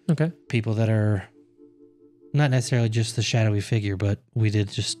Okay. people that are not necessarily just the shadowy figure, but we did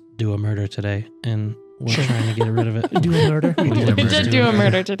just do a murder today, and we're trying to get rid of it. Do a murder? We did a We murder. did do a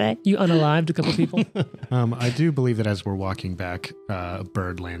murder today. You unalived a couple people? I do believe that as we're walking back, a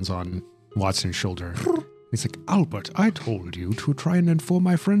bird lands on Watson's shoulder. He's like, Albert, I told you to try and inform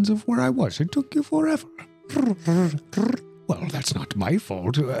my friends of where I was. It took you forever. Well, that's not my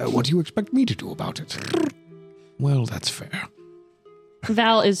fault. What do you expect me to do about it? Well, that's fair.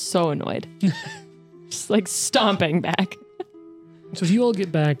 Val is so annoyed. Just like stomping back. So as you all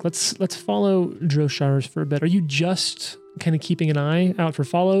get back, let's follow Droshars for a bit. Are you just kind of keeping an eye out for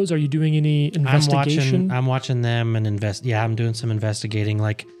follows? Are you doing any investigation? I'm watching them and invest. Yeah, I'm doing some investigating.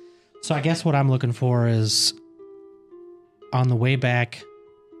 Like, so I guess what I'm looking for is on the way back.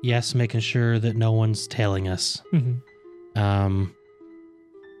 Yes, making sure that no one's tailing us. Mhm.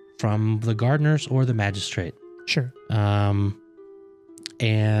 From the gardeners or the magistrate. Sure.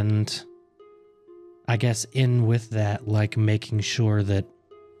 And I guess in with that, like making sure that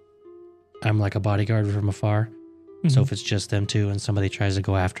I'm like a bodyguard from afar. So Mhm. if it's just them two and somebody tries to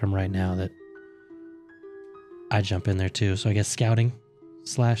go after them right now, that I jump in there too. So I guess scouting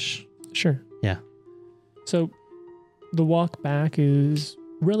 / Sure. Yeah. So the walk back is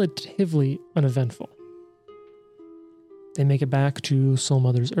relatively uneventful. They make it back to Soul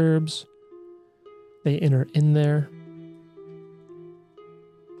Mother's Herbs. They enter in there.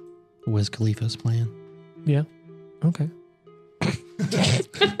 Wiz Khalifa's plan. Yeah. Okay.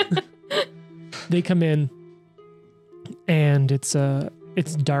 They come in, and it's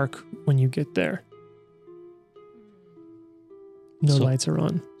dark when you get there. No So- lights are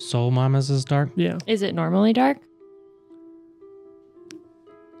on. Soul Mama's is dark. Yeah. Is it normally dark?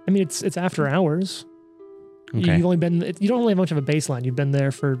 I mean, it's after hours. Okay. You've only been. You don't really have much of a baseline. You've been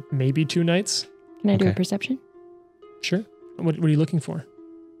there for maybe 2 nights. Can I do a Okay. perception? Sure. What are you looking for?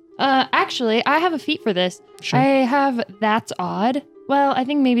 Actually, I have a feat for this. Sure. I have That's Odd. Well, I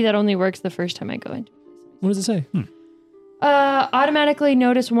think maybe that only works the first time I go into. What does it say? Automatically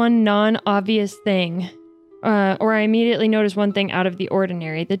notice one non-obvious thing. Or I immediately notice one thing out of the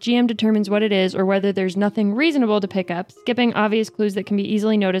ordinary. The GM determines what it is or whether there's nothing reasonable to pick up, skipping obvious clues that can be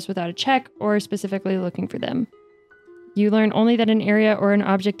easily noticed without a check or specifically looking for them. You learn only that an area or an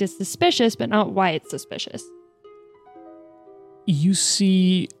object is suspicious, but not why it's suspicious. You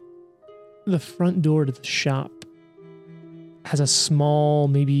see the front door to the shop has a small,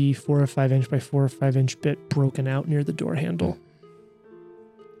 maybe 4 or 5 inch by 4 or 5 inch bit broken out near the door handle.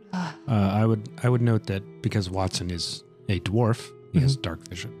 I would note that because Watson is a dwarf, he has dark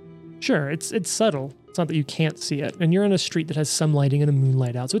vision. Sure, it's subtle. It's not that you can't see it. And you're on a street that has some lighting and a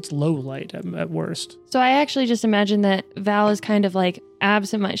moonlight out, so it's low light at worst. So I actually just imagine that Val is kind of like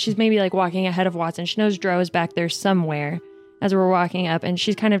absent. She's maybe like walking ahead of Watson. She knows Dro is back there somewhere as we're walking up, and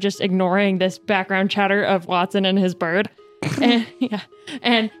she's kind of just ignoring this background chatter of Watson and his bird.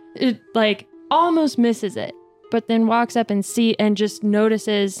 And it like almost misses it, but then walks up and just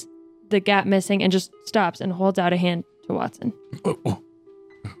notices the gap missing and just stops and holds out a hand to Watson.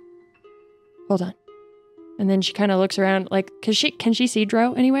 Hold on. And then she kind of looks around like, can she see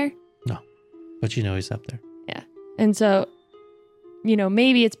Dro anywhere? No, but you know he's up there. Yeah. And so,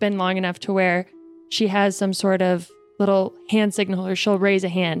 maybe it's been long enough to where she has some sort of little hand signal or she'll raise a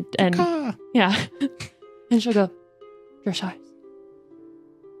hand and yeah. And she'll go, Dressage.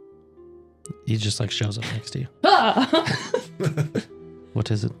 He just like shows up next to you. Ah! What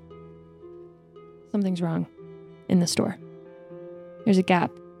is it? Something's wrong in the store. There's a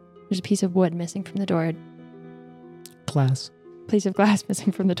gap. There's a piece of wood missing from the door. Glass. Piece of glass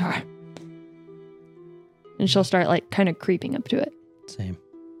missing from the door. And she'll start like kind of creeping up to it. Same.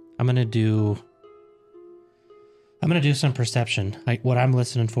 I'm gonna do some perception. Like what I'm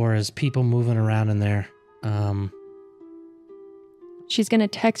listening for is people moving around in there. She's gonna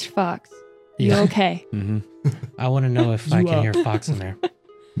text Fox. You Yeah. okay? Mm-hmm. I want to know if I You can up? hear Fox in there.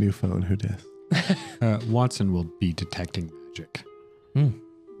 New phone, who dis? Watson will be detecting magic.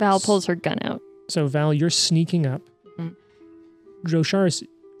 Val pulls her gun out. So Val, you're sneaking up. Mhm. Drosharis,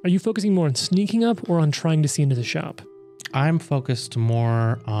 are you focusing more on sneaking up or on trying to see into the shop? I'm focused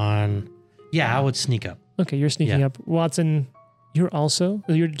more on. Yeah, I would sneak up. Okay, you're sneaking Yeah. up. Watson, you're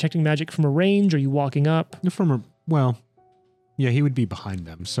detecting magic from a range. Are you walking up? Yeah, he would be behind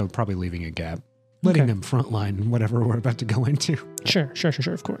them, so probably leaving a gap, letting Okay. them frontline whatever we're about to go into. Sure,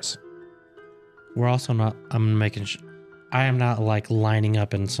 of course. We're also not. I'm making. I am not like lining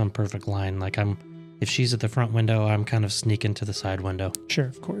up in some perfect line. Like if she's at the front window, I'm kind of sneaking to the side window. Sure,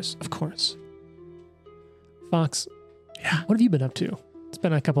 of course. Fox, what have you been up to? It's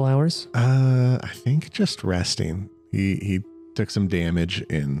been a couple hours. I think just resting. He took some damage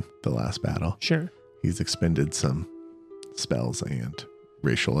in the last battle. Sure. He's expended some spells and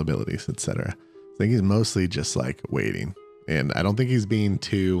racial abilities, etc. I think he's mostly just like waiting. And I don't think he's being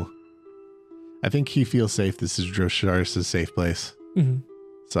too... I think he feels safe. This is Drosharis' safe place. Mm-hmm.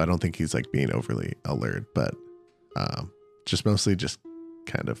 So I don't think he's like being overly alert, but just mostly just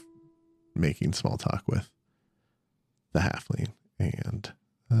kind of making small talk with the halfling and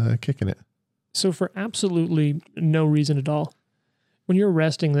kicking it. So for absolutely no reason at all, when you're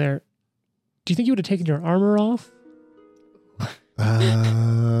resting there, do you think you would have taken your armor off?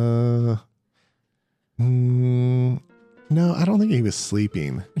 No, I don't think he was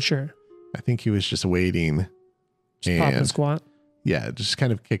sleeping. Sure. I think he was just waiting. Just popping a squat. Yeah, just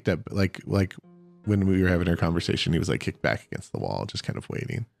kind of kicked up, like when we were having our conversation, he was like kicked back against the wall, just kind of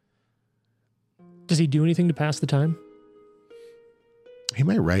waiting. Does he do anything to pass the time? He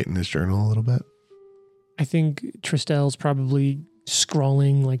might write in his journal a little bit. I think Tristel's probably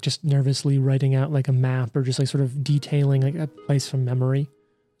scrawling, like just nervously writing out like a map or just like sort of detailing like a place from memory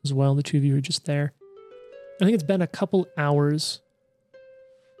as well. The two of you are just there. I think it's been a couple hours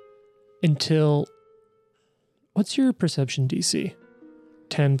until... What's your perception DC?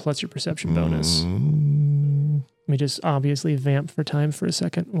 10 plus your perception bonus. Let me just obviously vamp for time for a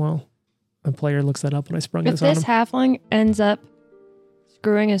second while a player looks that up when I sprung If this on this him. halfling ends up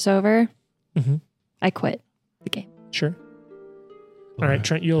screwing us over, Mm-hmm. I quit the game. Sure. All right,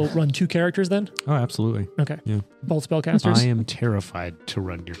 Trent, you'll run 2 characters then? Oh, absolutely. Okay. Yeah. Both spellcasters? I am terrified to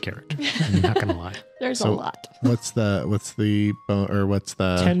run your character. I'm not gonna lie. There's a So- lot. What's the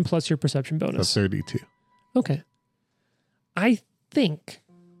 10 plus your perception the bonus. 32? Okay. I think,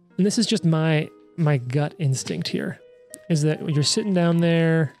 and this is just my gut instinct here, is that you're sitting down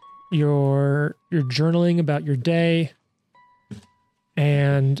there, you're journaling about your day,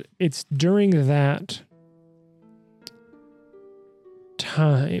 and it's during that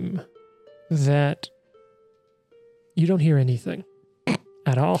time that you don't hear anything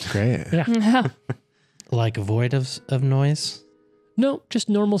at all. Great. Yeah. Like void of noise. No, just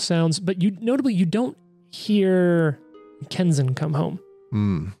normal sounds, but notably you don't hear Kenzen come home.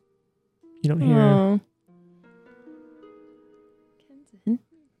 Mm. You don't hear. Aw. Kenzen.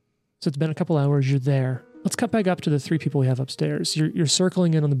 So it's been a couple hours. You're there. Let's cut back up to the 3 people we have upstairs. You're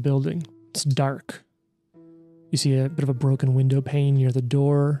circling in on the building. It's dark. You see a bit of a broken window pane near the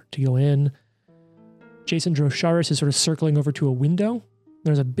door to go in. Jason Drosharis is sort of circling over to a window.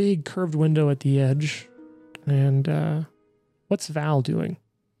 There's a big curved window at the edge. And what's Val doing?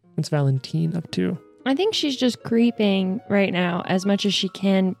 What's Valentine up to? I think she's just creeping right now as much as she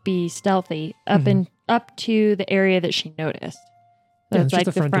can be stealthy up up to the area that she noticed. So Yeah, it's just like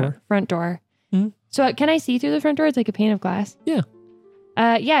the front door. Front door. Mhm. So can I see through the front door? It's like a pane of glass. Yeah.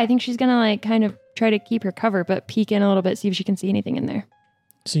 Yeah, I think she's gonna like kind of try to keep her cover, but peek in a little bit, see if she can see anything in there.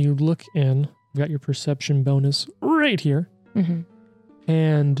 So you look in. You've got your perception bonus right here. Mm-hmm.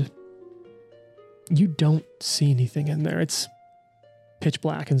 And you don't see anything in there. It's pitch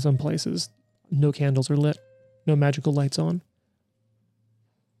black in some places. No candles are lit. No magical lights on.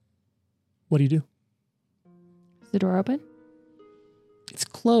 What do you do? Is the door open? It's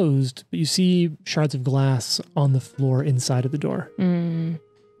closed, but you see shards of glass on the floor inside of the door.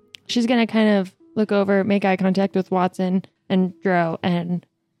 She's gonna kind of look over, make eye contact with Watson and Dro, and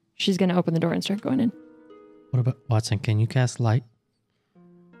she's gonna open the door and start going in. What about Watson? Can you cast light?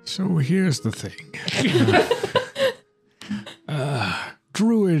 So here's the thing.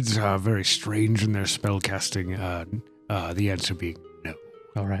 Druids are very strange in their spellcasting. The answer being no.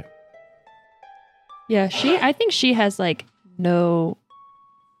 All right. Yeah, I think she has like no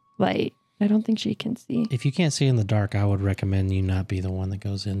light. I don't think she can see. If you can't see in the dark, I would recommend you not be the one that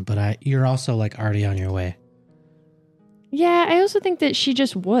goes in. But you're also like already on your way. Yeah, I also think that she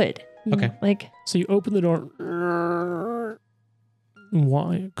just would. Okay. Like, So you open the door.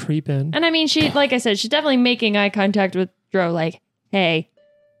 Why creep in? and I mean, she, like I said, she's definitely making eye contact with Dro. Like, hey,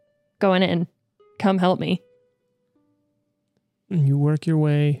 going in, come help me. And you work your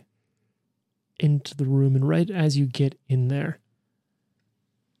way into the room, and right as you get in there,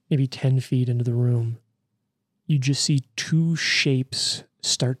 maybe 10 feet into the room, you just see two shapes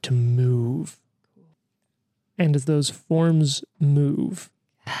start to move. And as those forms move,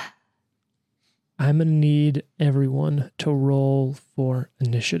 I'm going to need everyone to roll for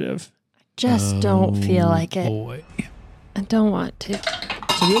initiative. Just don't feel like it. Boy. I don't want to.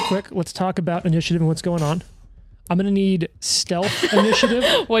 So real quick, let's talk about initiative and what's going on. I'm going to need stealth initiative.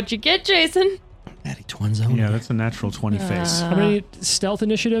 What'd you get, Jason? Natty twins own. Yeah, that's a natural 20 face. I'm going to need stealth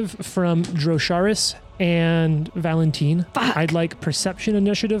initiative from Drosharis and Valentine. Fuck. I'd like perception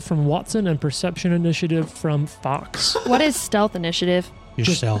initiative from Watson and perception initiative from Fox. What is stealth initiative?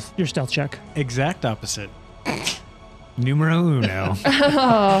 Yourself. Your stealth check. Exact opposite. Numero uno.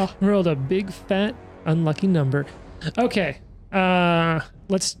 Oh, Rolled a big fat unlucky number. Okay.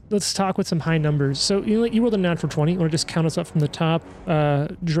 Let's talk with some high numbers. So you rolled a natural 20. You want to just count us up from the top?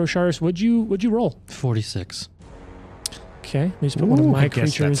 Drosharis, what'd you roll? 46. Okay. Let me just put one of my I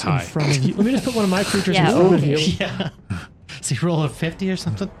guess creatures that's in high. front of you. Let me just put one of my creatures Yeah, in front of okay. you. Yeah. So you roll a 50 or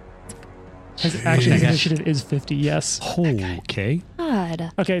something? Actually, his initiative is 50. Yes. Okay.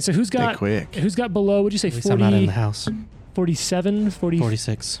 God. Okay. So who's They got quick. below? Would you say At least I'm not in 40, the house. 47, 40?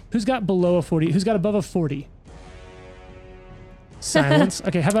 46. Who's got below a 40? Who's got above a 40? Silence.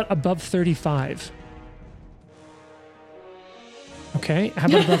 Okay, how about above 35? Okay, how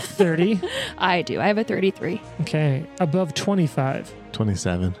about above 30? I do. I have a 33. Okay, above 25.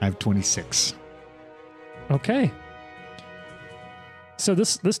 27. I have 26. Okay. So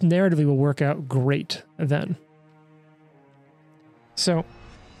this narratively will work out great then. So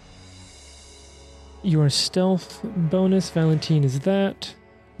your stealth bonus, Valentine, is that.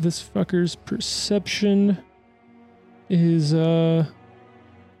 This fucker's perception is gonna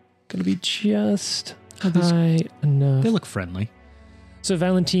be just high enough. They look friendly. So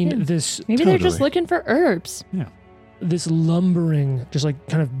Valentine, Yeah. this Maybe they're just Totally. looking for herbs. this lumbering, just like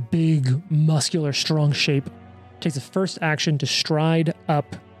kind of big, muscular, strong shape takes the first action to stride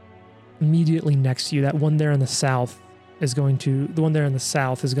up immediately next to you. That one there in the south is going to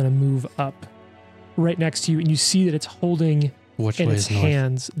move up right next to you, and you see that it's holding Which in way its is north?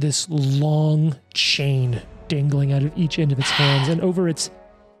 hands this long chain dangling out of each end of its hands, and over its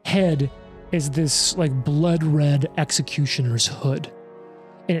head is this like blood red executioner's hood,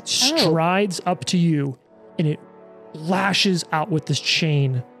 and it strides up to you and it lashes out with this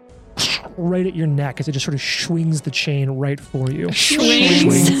chain right at your neck as it just sort of swings the chain right for you. Swing.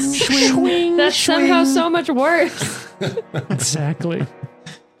 That's somehow so much worse. Exactly.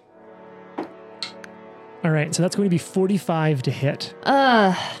 All right, so that's going to be 45 to hit.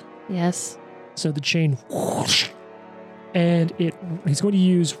 Yes. So the chain, and he's going to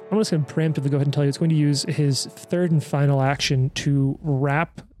use, I'm just going to preemptively go ahead and tell you, it's going to use his third and final action to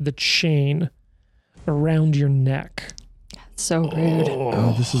wrap the chain around your neck. So rude.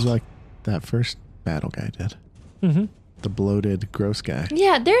 Oh, this is like that first battle guy did. Mm-hmm. The bloated, gross guy.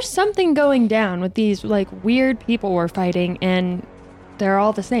 Yeah, there's something going down with these like weird people we're fighting, and they're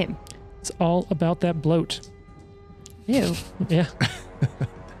all the same. It's all about that bloat. Ew. Yeah.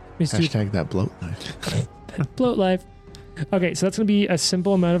 Hashtag that bloat knife. Bloat life. Okay, so that's going to be a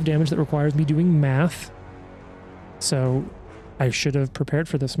simple amount of damage that requires me doing math. So I should have prepared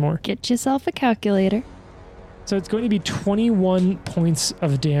for this more. Get yourself a calculator. So it's going to be 21 points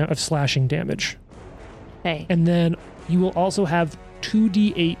of slashing damage. Hey. And then you will also have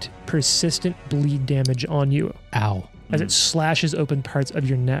 2d8 persistent bleed damage on you Ow. as it slashes open parts of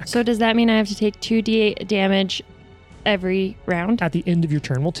your neck. So does that mean I have to take 2d8 damage every round? At the end of your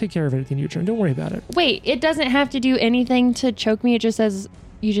turn, we'll take care of it at the end of your turn. Don't worry about it. Wait, it doesn't have to do anything to choke me. It just says,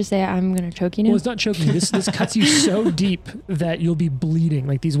 you just say, I'm going to choke you now? Well, it's not choking you. This cuts you so deep that you'll be bleeding.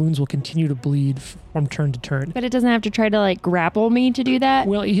 Like these wounds will continue to bleed from turn to turn. But it doesn't have to try to like grapple me to do that?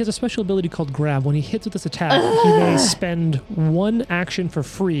 Well, he has a special ability called grab. When he hits with this attack, he may spend one action for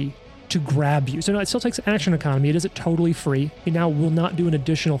free to grab you. So no, it still takes action economy. It isn't totally free. He now will not do an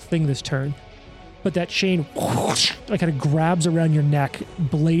additional thing this turn. but that chain like kind of grabs around your neck,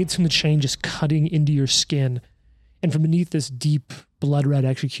 blades from the chain just cutting into your skin. And from beneath this deep blood red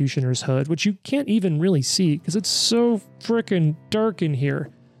executioner's hood, which you can't even really see because it's so frickin' dark in here,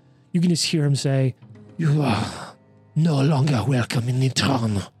 you can just hear him say, "You are no longer welcome in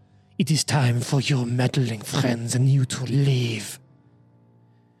Nitron. It is time for your meddling friends and you to leave."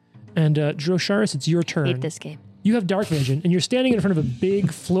 And Drosharis, it's your turn. Hate this game. You have dark vision, and you're standing in front of a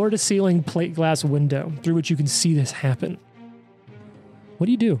big floor-to-ceiling plate glass window through which you can see this happen. What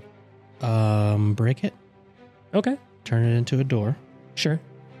do you do? Break it. Okay, Turn it into a door. sure.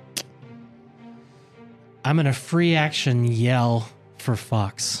 I'm gonna free action yell for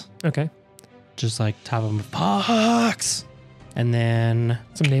Fox. Okay. Just like top of him, Fox! And then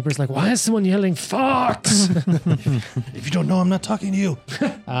Some neighbors like, why is someone yelling Fox? if you don't know, I'm not talking to you.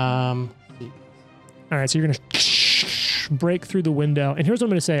 All right, so you're going to break through the window. And here's what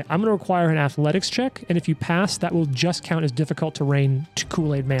I'm going to say. I'm going to require an athletics check. And if you pass, that will just count as difficult terrain to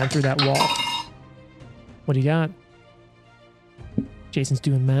Kool-Aid Man through that wall. What do you got? Jason's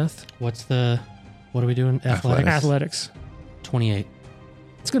doing math. what are we doing? Athletics. 28.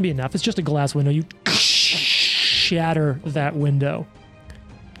 It's going to be enough. It's just a glass window. You shatter that window.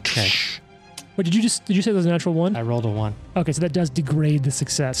 Okay. What did you say that was a natural one? I rolled a 1. Okay, so that does degrade the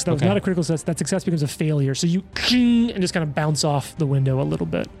success. That was Okay. not a critical success. That success becomes a failure. So you and just kind of bounce off the window a little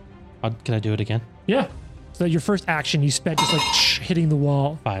bit. Can I do it again? Yeah. So your first action, you spent just like hitting the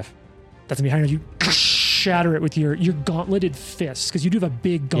wall. 5. That's behind you. You shatter it with your gauntleted fists because you do have a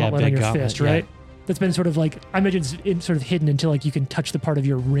big gauntlet big on your gauntlet, fist, yeah. right? That's been sort of like, I imagine it's sort of hidden until like you can touch the part of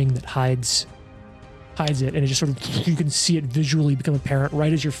your ring that hides it, and it just sort of, you can see it visually become apparent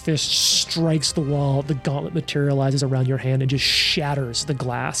right as your fist strikes the wall. The gauntlet materializes around your hand and just shatters the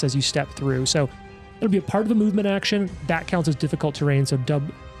glass as you step through. So it'll be a part of a movement action that counts as difficult terrain. So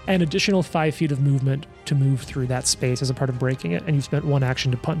dub an additional 5 feet of movement to move through that space as a part of breaking it, and you've spent 1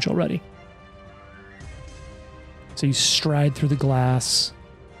 action to punch already. So you stride through the glass,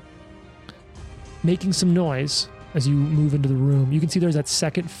 making some noise as you move into the room. You can see there's that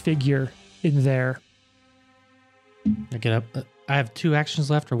second figure in there. I get up. I have 2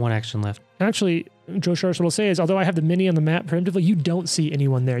 actions left or 1 action left? Actually, Joe Sharsh, what I'll say is, although I have the mini on the map preemptively, you don't see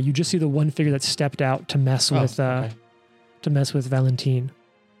anyone there. You just see the one figure that stepped out to mess with Valentine.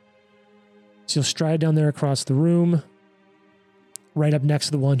 So you'll stride down there across the room, right up next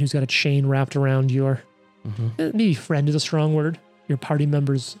to the one who's got a chain wrapped around your, maybe friend is a strong word, your party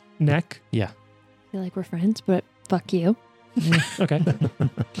member's neck. Yeah. I feel like we're friends, but fuck you. Okay.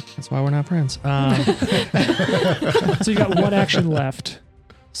 That's why we're not friends. So you got 1 action left.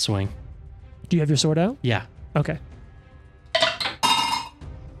 Swing. Do you have your sword out? Yeah. Okay.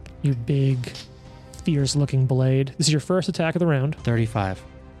 Your big, fierce-looking blade. This is your first attack of the round. 35.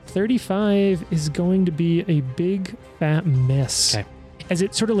 35 is going to be a big, fat miss. Okay. As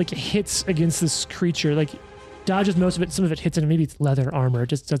it sort of like hits against this creature, like dodges most of it. Some of it hits it, and maybe it's leather armor. It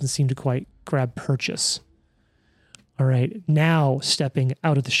just doesn't seem to quite grab purchase. All right. Now, stepping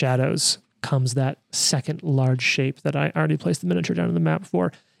out of the shadows comes that second large shape that I already placed the miniature down on the map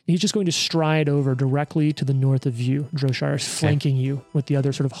for. He's just going to stride over directly to the north of you, Droshar, flanking you with the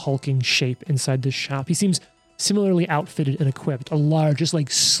other sort of hulking shape inside this shop. He seems similarly outfitted and equipped. A large, just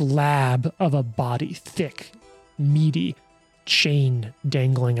like slab of a body, thick, meaty, chain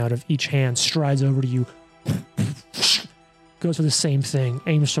dangling out of each hand, strides over to you, goes for the same thing,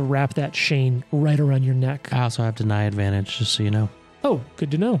 aims to wrap that chain right around your neck. I also have deny advantage, just so you know. Oh,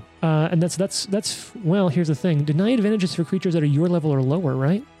 good to know. And that's well, here's the thing. Deny advantage is for creatures that are your level or lower,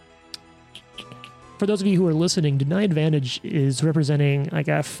 right? For those of you who are listening, deny advantage is representing like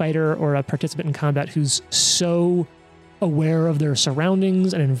a fighter or a participant in combat who's so aware of their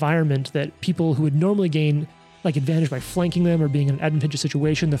surroundings and environment that people who would normally gain like advantage by flanking them or being in an advantageous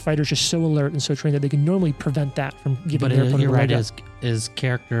situation, the fighter's just so alert and so trained that they can normally prevent that from giving their opponent you're a right, leg up. is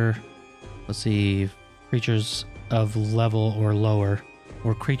character, let's see, creatures of level or lower,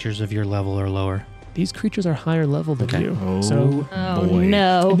 or creatures of your level or lower. These creatures are higher level than Okay. you. Oh, So Oh boy.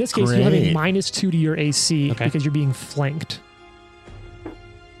 no. in this case, you have a Great. -2 to your AC Okay. because you're being flanked.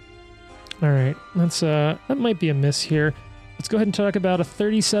 All right, that might be a miss here. Let's go ahead and talk about a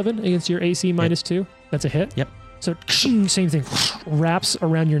 37 against your AC -2. That's a hit. Yep. So same thing, wraps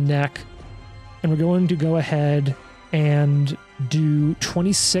around your neck, and we're going to go ahead and do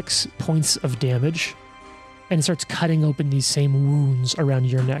 26 points of damage, and it starts cutting open these same wounds around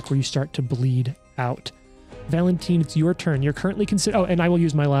your neck where you start to bleed out. Valentine, it's your turn. You're currently considered. Oh, and I will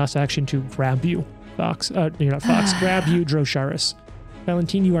use my last action to grab you, Fox. You're not Fox. Grab you, Drosharis.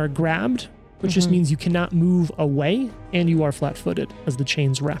 Valentine, you are grabbed. which just means you cannot move away and you are flat-footed as the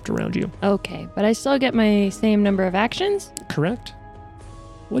chain's wrapped around you. Okay, but I still get my same number of actions? Correct.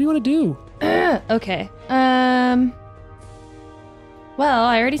 What do you want to do? Okay. Well,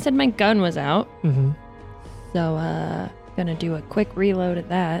 I already said my gun was out. Mm-hmm. So, gonna do a quick reload of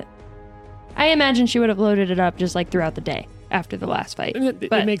that. I imagine she would have loaded it up just like throughout the day after the last fight.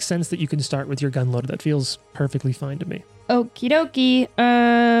 It makes sense that you can start with your gun loaded. That feels perfectly fine to me. Okie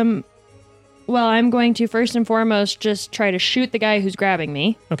dokie. Well, I'm going to first and foremost just try to shoot the guy who's grabbing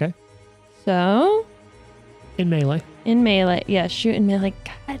me. Okay. So, In melee. in melee. Yeah, shoot in melee.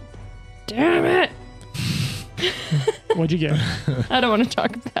 God damn it. What'd you get? I don't want to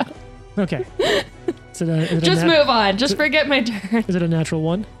talk about it. Okay. Is it Just move on. Just forget my turn. Is it a natural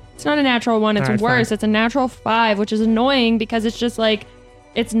 1? It's not a natural 1. It's All right, worse. fine. It's a natural 5, which is annoying because it's just like,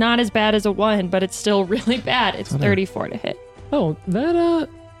 it's not as bad as a 1, but it's still really bad. It's 34 to hit. Oh,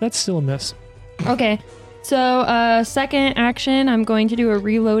 that's still a miss. Okay. So, second action, I'm going to do a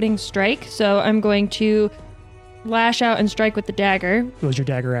reloading strike. So I'm going to lash out and strike with the dagger. Was your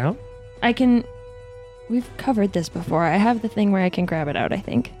dagger out? I can... We've covered this before. I have the thing where I can grab it out, I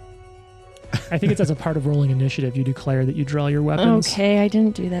think. I think it's as a part of rolling initiative. You declare that you draw your weapons. Okay, I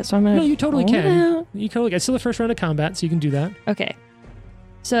didn't do that, so I'm going to... No, you totally pull it can. out. You totally can. It's still the first round of combat, so you can do that. Okay.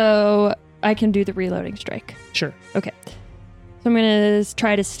 So I can do the reloading strike. Sure. Okay. So I'm going to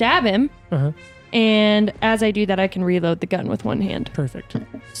try to stab him. Uh-huh. And as I do that, I can reload the gun with one hand. Perfect.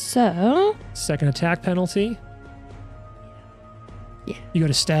 So... Second attack penalty. Yeah. You go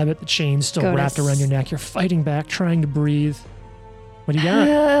to stab it. The chain's still Go to wrapped around your neck. You're fighting back, trying to breathe. What do you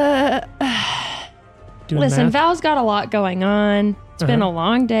got? Doing Listen, math? Val's got a lot going on. It's been a Uh-huh.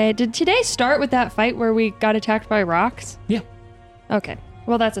 long day. Did today start with that fight where we got attacked by rocks? Yeah. Okay.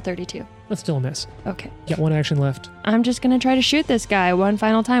 Well, that's a 32. That's still a miss. Okay. You got one action left. I'm just going to try to shoot this guy one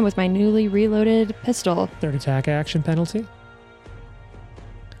final time with my newly reloaded pistol. Third attack action penalty.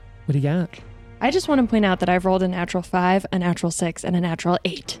 What do you got? I just want to point out that I've rolled a natural 5, a natural 6, and a natural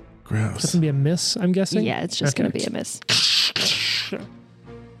 8. Gross. That's going to be a miss, I'm guessing? Yeah, it's just Okay. going to be a miss.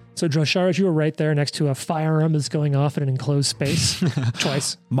 So, Drosharas, you were right there next to a firearm that's going off in an enclosed space.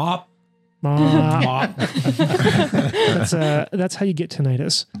 Twice. Mop. Mop. That's how you get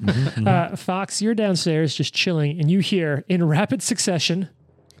tinnitus. Fox, you're downstairs just chilling, and you hear in rapid succession,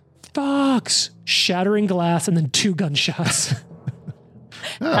 Fox, shattering glass, and then 2 gunshots.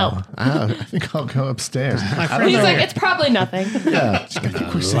 Oh, I think I'll go upstairs. I don't He's know. like, it's probably nothing. Yeah, I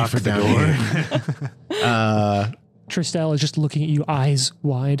think we're safer down here. Tristel is just looking at you, eyes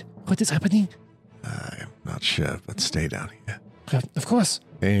wide. What is happening? I'm not sure, but stay down here. Of course.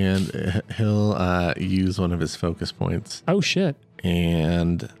 And he'll use one of his focus points Oh, shit.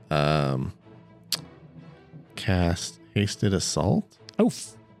 and cast Hasted Assault, Oh,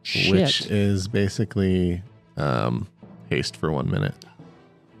 shit. which is basically haste for 1 minute.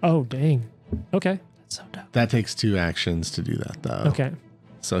 Oh, dang. Okay. So dumb. That takes 2 actions to do that, though. Okay.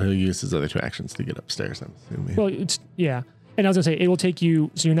 So he'll use his other 2 actions to get upstairs, I'm assuming. Well, yeah. And I was going to say, it will take you,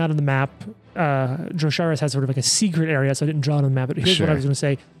 so you're not on the map. Drosharis has sort of like a secret area, so I didn't draw it on the map. But here's what I Sure. was going to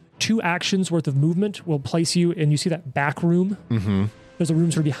say. 2 actions worth of movement will place you, and you see that back room? Mm-hmm. There's a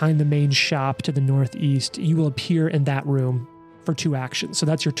room sort of behind the main shop to the northeast. You will appear in that room for 2 actions. So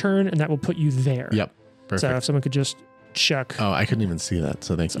that's your turn, and that will put you there. Yep. Perfect. So if someone could just chuck. Oh, I couldn't even see that,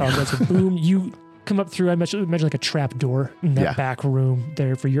 so thank you. That's a boom. You come up through, I imagine like a trap door in that Yeah. back room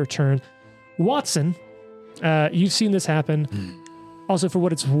there for your turn. Watson, you've seen this happen. Also, for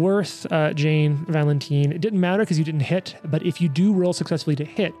what it's worth, Jane, Valentine, it didn't matter because you didn't hit, but if you do roll successfully to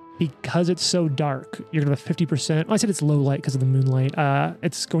hit, because it's so dark, you're going to have 50%. Well, I said it's low light because of the moonlight.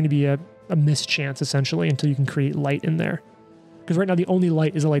 It's going to be a miss chance, essentially, until you can create light in there. Because right now, the only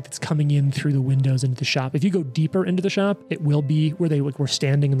light is a light that's coming in through the windows into the shop. If you go deeper into the shop, it will be where they were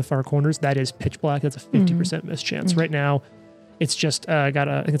standing in the far corners. That is pitch black. That's a 50% miss chance. Right now, it's just I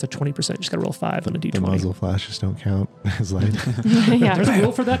think it's a 20%. Just got to roll 5 on a d20. The muzzle flashes don't count as light. Yeah. There's a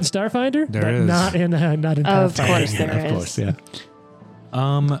rule for that in Starfinder. There but is. Not in Of Pathfinder. course there Of course, is. yeah.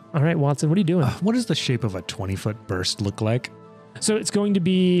 All right, Watson, what are you doing? What does the shape of a 20-foot burst look like? So it's going to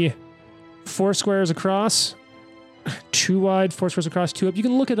be 4 squares across, 2 wide, 4 squares across, 2 up. You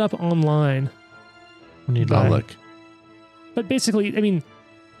can look it up online. I'll look. But basically, I mean,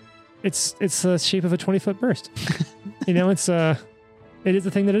 it's the shape of a 20-foot burst. You know, it is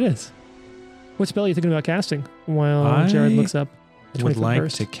the thing that it is. What spell are you thinking about casting while Jared looks up the Would 20-foot like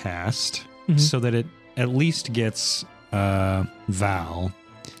burst? to cast Mhm. so that it at least gets Val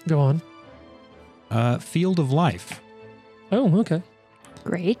Go on. Field of Life. Oh, okay.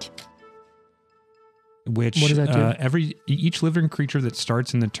 Great. Which What does that do? Each living creature that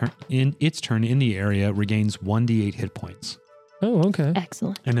starts in its turn in the area regains 1d8 hit points. Oh, okay.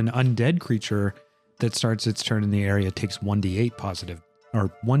 Excellent. And an undead creature that starts its turn in the area takes 1d8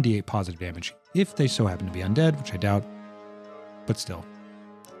 positive damage if they so happen to be undead, which I doubt, but still.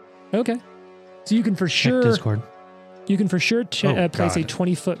 Okay. So you can for Check sure Discord. place a God.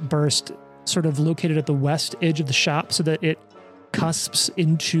 20-foot burst sort of located at the west edge of the shop so that it cusps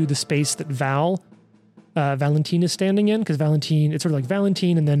into the space that Valentine is standing in, because Valentine, it's sort of like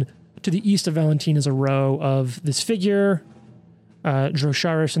Valentine, and then to the east of Valentine is a row of this figure,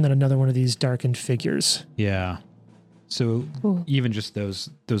 Drosharis, and then another one of these darkened figures. Yeah. So Cool. even just those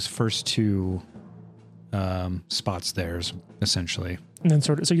first two spots there's essentially. And then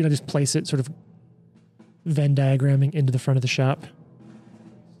so you're going to just place it sort of Venn diagramming into the front of the shop.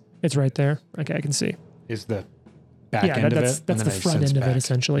 It's right there. Okay, I can see. Is the back end of that's it? that's and the then I front sense end of back. it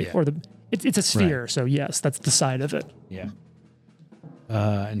essentially, Yeah. or it's a sphere. So yes, that's the side of it. Yeah.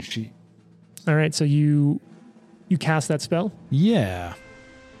 And she. All right, so you cast that spell, Yeah.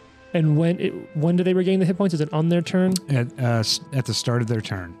 and when do they regain the hit points? Is it on their turn? At the start of their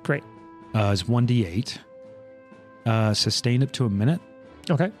turn. Great. Is 1d8. Sustain up to a minute.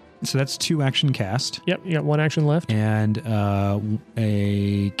 Okay. So that's 2 action cast. Yep. You got one action left. And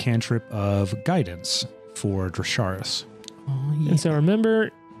a cantrip of guidance for Drosharis. Oh, yeah. And so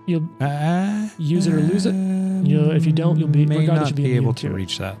remember, you'll use it or lose it. If you don't, you'll be may regardless, not you'll be be immune able to to it.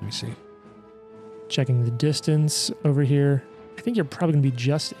 reach that. Let me see. Checking the distance over here. I think you're probably going to be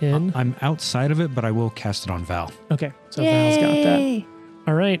just in. I'm outside of it, but I will cast it on Val. Okay. So Val's got that. Yay.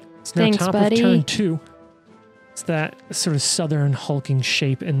 All right. It's now Thanks, top buddy. of turn 2. It's that sort of southern hulking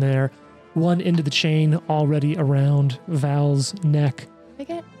shape in there. One end of the chain already around Val's neck.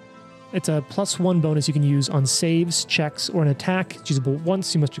 Okay. It's a +1 bonus you can use on saves, checks, or an attack. It's usable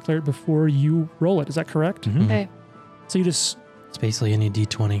once. You must declare it before you roll it. Is that correct? Mhm. Okay. So you just, It's basically any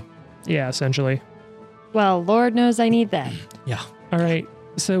D20. yeah, essentially. Well, Lord knows I need that. Yeah. All right.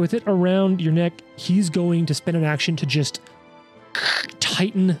 So with it around your neck, he's going to spend an action to just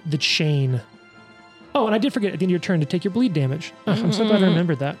tighten the chain. Oh, and I did forget at the end of your turn to take your bleed damage. Oh, I'm so glad I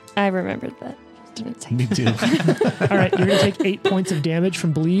remembered that. I remembered that. Just didn't say Me too. All right, you're going to take 8 points of damage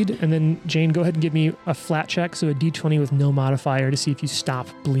from bleed. And then, Jane, go ahead and give me a flat check, so a d20 with no modifier to see if you stop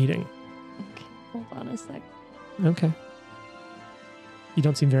bleeding. Okay, hold on a sec. Okay. You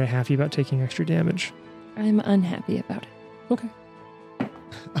don't seem very happy about taking extra damage. I'm unhappy about it. Okay.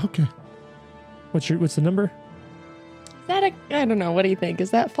 Okay. What's the number? Is that I don't know. What do you think?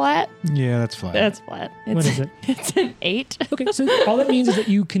 Is that flat? Yeah, that's fine. That's flat. What is it? It's an 8. Okay, so all that means is that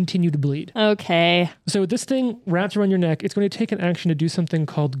you continue to bleed. Okay. So with this thing wrapped around your neck, it's going to take an action to do something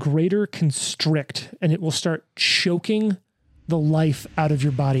called Greater Constrict, and it will start choking the life out of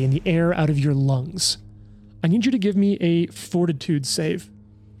your body and the air out of your lungs. I need you to give me a fortitude save.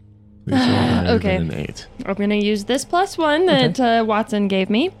 These are higher Okay. than an 8. I'm going to use this +1 that Watson gave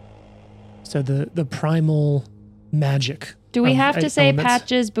me. So the primal magic. Do we of have to say elements.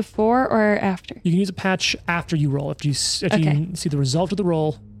 patches before or after? You can use a patch after you roll. If you Okay. see the result of the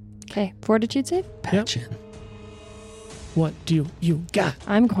roll, Okay. Fortitude save? Patch in. what do you got?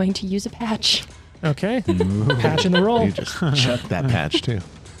 I'm going to use a patch. Okay. Patch in the roll. You just chuck that patch too.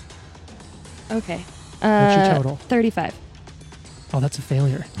 Okay. What's your total? 35. Oh, that's a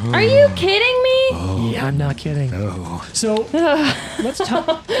failure. Are you kidding me? Yeah, I'm not kidding. Oh. So let's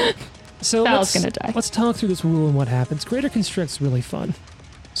talk. So Val's gonna die. Let's talk through this rule and what happens. Greater Constrict's really fun.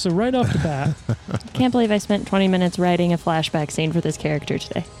 So right off the bat, Can't believe I spent 20 minutes writing a flashback scene for this character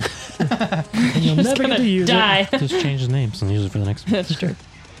today. and you'll never get to use Die. Just change the names and use it for the next one. That's true. it.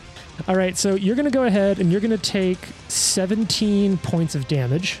 All right, so you're going to go ahead and you're going to take 17 points of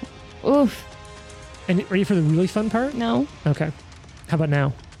damage. Oof. And ready for the really fun part? No. Okay. How about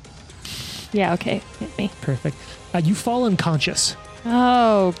now? Yeah, okay. Hit me. Perfect. You fall unconscious.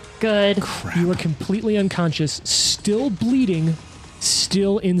 Oh, good. You are completely unconscious, still bleeding,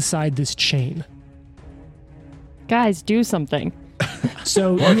 still inside this chain. Guys, do something.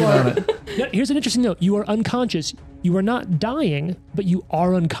 So you are. Now, here's an interesting note: you are unconscious. You are not dying, but you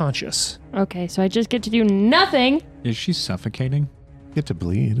are unconscious. Okay, so I just get to do nothing. Is she suffocating? Get to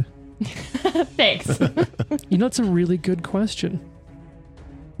bleed. Thanks. You know, that's a really good question.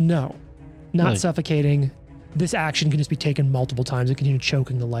 No, not Really? suffocating. This action can just be taken multiple times and continue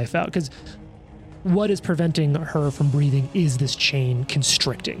choking the life out, because what is preventing her from breathing is this chain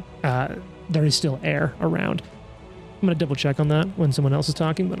constricting. There is still air around. I'm going to double check on that when someone else is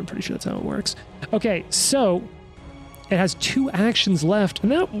talking, but I'm pretty sure that's how it works. Okay, so it has 2 actions left,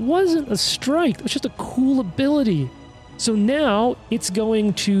 and that wasn't a strike. That was just a cool ability. So now it's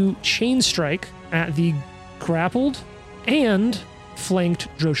going to chain strike at the grappled and flanked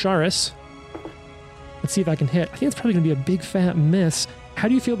Drosharis. Let's see if I can hit. I think it's probably going to be a big fat miss. How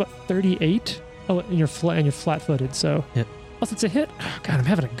do you feel about 38? Oh, and you're flat-footed, so. Hit. Plus, it's a hit. Oh, God, I'm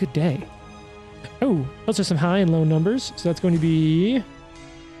having a good day. Oh, those are some high and low numbers. So that's going to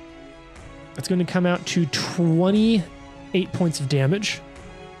come out to 28 points of damage.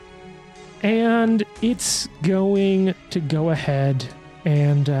 And it's going to go ahead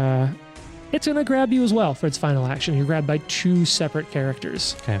and it's going to grab you as well for its final action. You're grabbed by 2 separate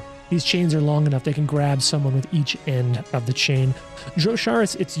characters. Okay. These chains are long enough they can grab someone with each end of the chain.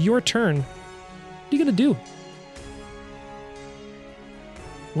 Drosharis, it's your turn. What are you going to do?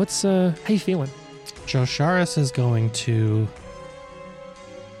 How you feeling? Drosharis is going to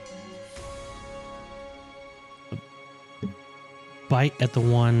bite at the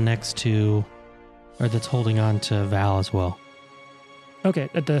one next to, or that's holding on to Val as well. Okay,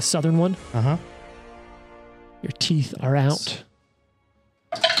 at the southern one. Uh-huh. Your teeth are out.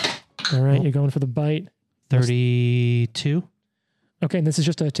 All right, You're going for the bite. 32. Okay, and this is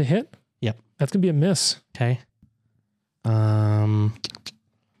just to hit? Yep. That's going to be a miss. Okay. All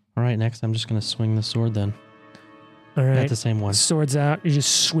right, next I'm just going to swing the sword then. All right. At the same one. Sword's out. You're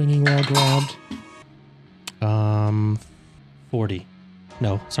just swinging while grabbed. 40.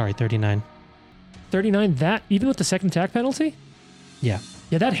 No, sorry, 39. 39, that, even with the second attack penalty? Yeah.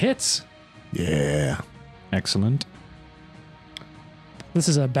 Yeah, that hits. Yeah. Excellent. This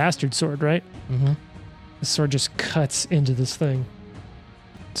is a bastard sword, right? Mm-hmm. The sword just cuts into this thing.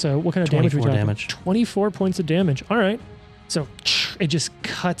 So what kind of damage are we 24 talking? damage. 24 points of damage. All right. So it just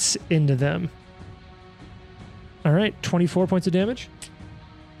cuts into them. All right, 24 points of damage.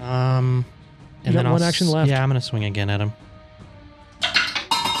 And You got then one action left. Yeah, I'm going to swing again at him.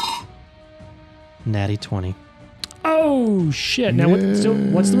 Natty 20. Oh, shit. Now,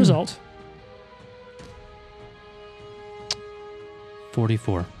 what's the result?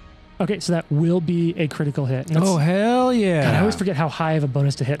 44. Okay, so that will be a critical hit. And that's- hell yeah. God, I always forget how high of a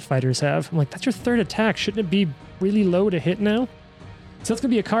bonus to hit fighters have. I'm like, that's your third attack. Shouldn't it be really low to hit now? So that's going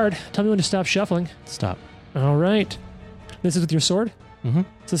to be a card. Tell me when to stop shuffling. Stop. All right. This is with your sword? Mm-hmm.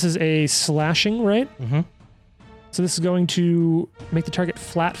 So this is a slashing, right? Mm-hmm. So this is going to make the target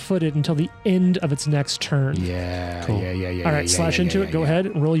flat-footed until the end of its next turn. Yeah, Cool. yeah. All right, slash into it. Go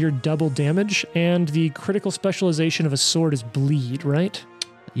ahead. Roll your double damage. And the critical specialization of a sword is bleed, right?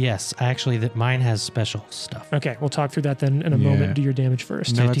 Yes, actually, mine has special stuff. Okay, we'll talk through that then in a Yeah. moment. Do your damage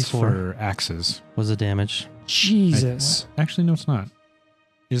first. No, that's 54. for axes. Was the damage. Jesus. Actually, no, it's not.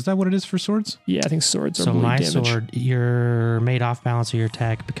 Is that what it is for swords? Yeah, I think swords are So bleed my damage. sword, you're made off balance of your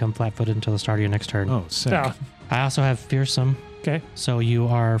attack, become flat-footed until the start of your next turn. Oh, sick. Oh, I also have fearsome. okay. So you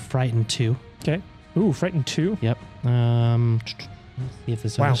are frightened 2. Ooh, frightened 2. Yep. Let's see if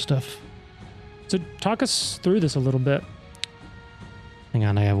there's Wow. other stuff. So talk us through this a little bit. Hang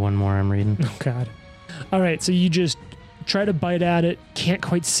on, I have one more I'm reading. Oh, God. All right, so you just try to bite at it, can't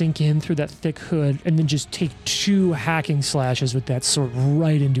quite sink in through that thick hood, and then just take 2 hacking slashes with that sword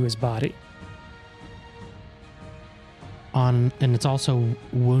right into his body. And it's also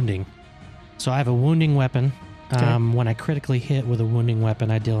wounding. So I have a wounding weapon. Okay. When I critically hit with a wounding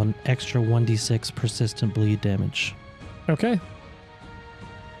weapon, I deal an extra 1d6 persistent bleed damage. Okay.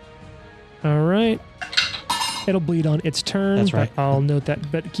 All right. It'll bleed on its turn. That's right. But I'll note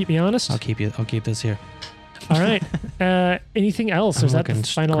that. But keep me honest. I'll keep this here. All right. Anything else? Or is that the looking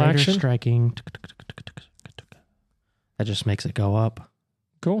final greater action? striking. That just makes it go up.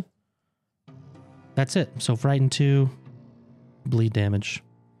 Cool. That's it. So frightened 2, bleed damage,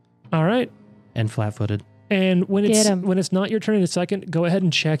 All right. and flat-footed. And when Get it's 'em. when it's not your turn in a second, go ahead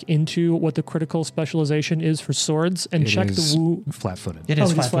and check into what the critical specialization is for swords, and It check is the woo. flat-footed. It Oh,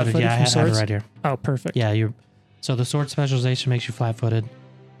 is it is flat-footed. flat-footed Yeah, I from have it swords? right here. Oh, perfect. Yeah, so the sword specialization makes you flat-footed.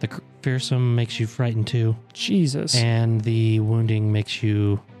 The fearsome makes you frightened 2, Jesus. and the wounding makes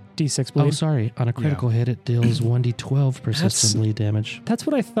you. D6 bleed. Oh, sorry. On a critical hit, it deals 1d12 persistent That's- bleed damage. That's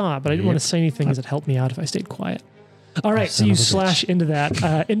what I thought, but I didn't want to say anything because it helped me out if I stayed quiet. All right, so son you of a bitch. slash into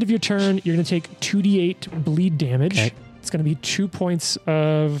that. End of your turn, you're going to take 2d8 bleed damage. Okay. It's going to be 2 points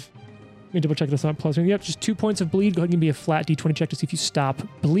of. Let me double check this out. Plus, yep, just 2 points of bleed. Go ahead and give me a flat d20 check to see if you stop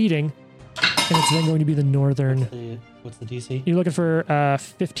bleeding. And it's then going to be the northern. What's the DC? You're looking for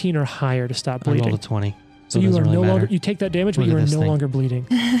 15 or higher to stop I rolled bleeding. a 20. So it you doesn't are really no matter. longer. You take that damage, but Look you at are this no thing. longer bleeding.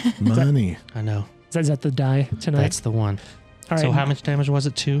 Money. I know. Is that the die tonight? That's the one. All right. So how much damage was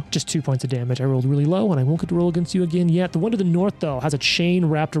it? 2? Just 2 points of damage. I rolled really low, and I won't get to roll against you again yet. The one to the north, though, has a chain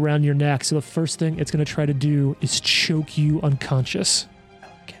wrapped around your neck. So the first thing it's going to try to do is choke you unconscious.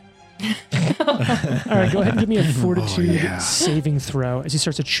 All right, go ahead and give me a fortitude yeah. saving throw as he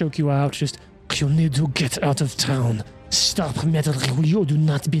starts to choke you out. Just You need to get out of town. Stop meddling. You do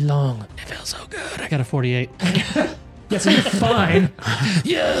not belong. It feels so good. I got a 48. Yes, you're fine.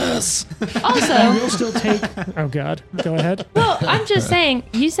 Yes. Also, We'll still take. Oh God. Go ahead. well, I'm just saying,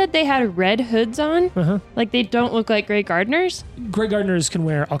 you said they had red hoods on. Uh huh. Like they don't look like Grey Gardeners. Grey Gardeners can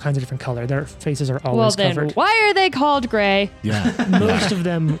wear all kinds of different color. Their faces are Well, always then covered. why are they called gray? Yeah. Most of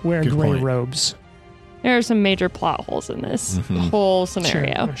them wear Good gray point. robes. There are some major plot holes in this whole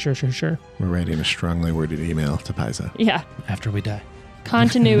scenario. Sure. We're writing a strongly worded email to Paiza. Yeah, After we die.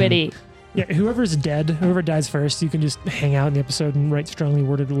 continuity. Yeah, whoever's dead, whoever dies first, you can just hang out in the episode and write strongly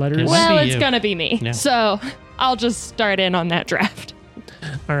worded letters. Well- Well, be it's you. gonna be me. Yeah. So I'll just start in on that draft.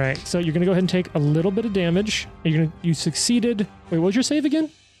 All right, so you're gonna go ahead and take a little bit of damage. You succeeded. Wait, what was your save again,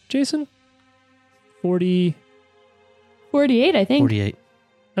 Jason? 40. 48, I think. 48.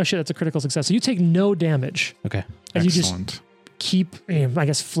 Oh shit, that's a critical success. So you take no damage Okay. as you just Excellent. keep, I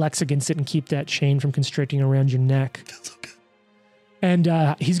guess, flex against it and keep that chain from constricting around your neck. And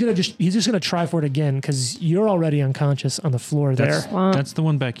he's just gonna try for it again because you're already unconscious on the floor there. That's, Wow. that's the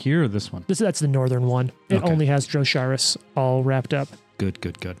one back here or this one? That's the northern one. It Okay. only has Drosharis all wrapped up. Good.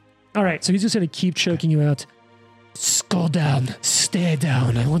 All right, so he's just gonna keep choking you out. Go down, stay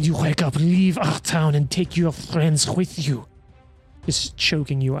down, and when you wake up, leave our town and take your friends with you. Just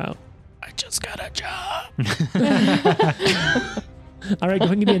choking you out. I just got a job. All right, go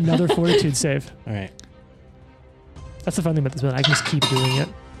ahead and give me another fortitude save. All right. That's the fun thing about this one. I can just keep doing it.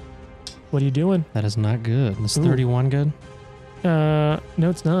 What are you doing? That is not good. Is Ooh. 31 good? No,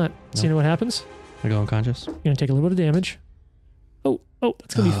 it's not. So you know what happens? I go unconscious. You're gonna take a little bit of damage. Oh,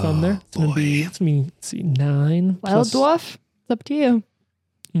 that's gonna be fun there. It's gonna be, let's see, 9. Wild plus- Dwarf, it's up to you.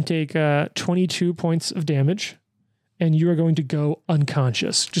 You take 22 points of damage, and you are going to go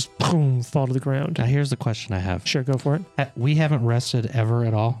unconscious. Just boom, fall to the ground. Now, here's the question I have. Sure, go for it. We haven't rested ever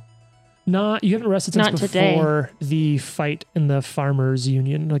at all. You haven't rested since Not today. before the fight in the farmers'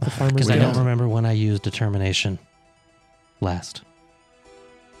 union, like the farmers' Because I guild. don't remember when I used determination last.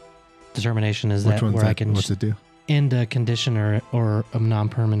 Determination is Which that one's where that? I can What's it do? end a condition or a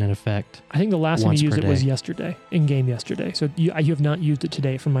non-permanent effect. I think the last time Once you used per it was day. yesterday, in game yesterday. So you have not used it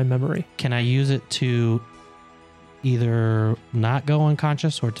today from my memory. Can I use it to either not go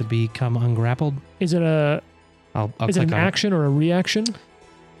unconscious or to become ungrappled? Is it I'll is it click an on it. action or a reaction?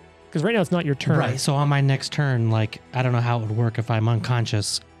 Because right now it's not your turn. Right. So on my next turn, like, I don't know how it would work if I'm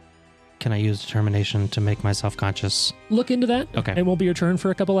unconscious. Can I use determination to make myself conscious? Look into that. Okay. It won't be your turn for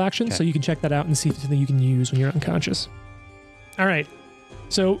a couple actions, Okay. so you can check that out and see if it's something you can use when you're unconscious. All right.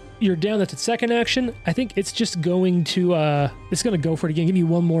 So you're down. That's its second action. I think it's just going to it's going to go for it again. Give me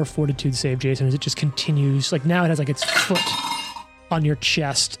one more fortitude save, Jason, as it just continues. Like now it has like its foot on your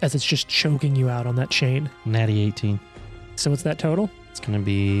chest as it's just choking you out on that chain. Natty 18. So what's that total? It's going to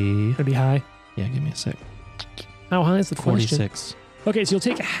be... It'll be high. Yeah, give me a sec. How high is the question? 46. Okay, so you'll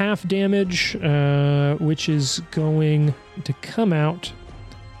take half damage, which is going to come out.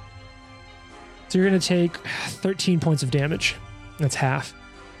 So you're going to take 13 points of damage. That's half.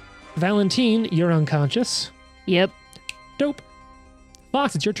 Valentine, you're unconscious. Yep. Dope.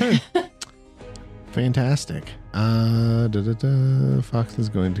 Fox, it's your turn. Fantastic. Fox is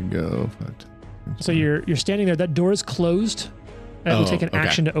going to go. So you're standing there. That door is closed. It will Oh, take an okay.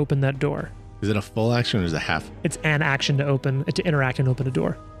 action to open that door. Is it a full action or is it half? It's an action to open, to interact and open a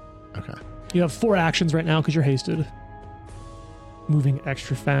door. Okay. You have 4 actions right now because you're hasted. Moving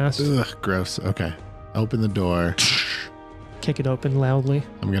extra fast. Ugh, gross. Okay. Open the door. Kick it open loudly.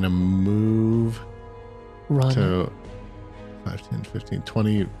 I'm going to move Run. to 5, 10,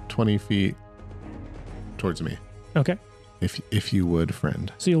 15, 20 feet towards me. Okay. If you would,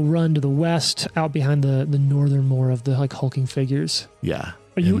 friend. So you'll run to the west, out behind the northern more of the like hulking figures. Yeah.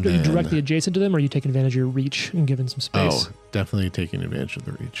 Are you And are you then- directly adjacent to them, or are you taking advantage of your reach and giving some space? Oh, definitely taking advantage of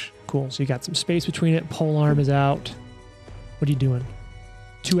the reach. Cool. So you got some space between it. Pole arm is out. What are you doing?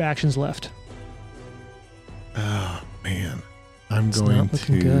 2 actions left. Oh, man. I'm It's going not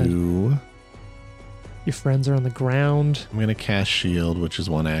looking to... Your friends are on the ground. I'm going to cast shield, which is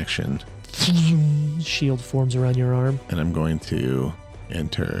 1 action. Shield forms around your arm. And I'm going to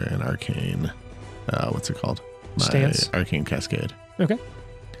enter an arcane... what's it called? Stance. Arcane Cascade. Okay.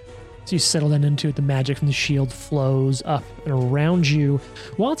 So you settle then into it. The magic from the shield flows up and around you.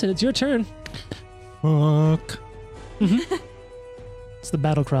 Walton, it's your turn. Fuck. It's the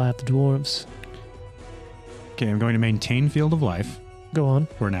battle cry of the dwarves. Okay, I'm going to maintain Field of Life Go on.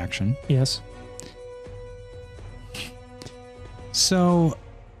 for an action. Yes. So,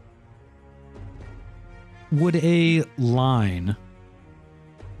 would a line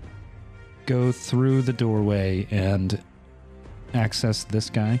go through the doorway and access this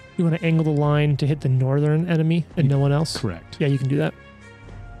guy? You want to angle the line to hit the northern enemy and no one else? Correct. Yeah, you can do that.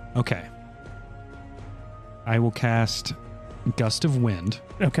 Okay. I will cast Gust of Wind.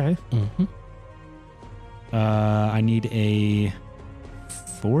 Okay. Mm-hmm. I need a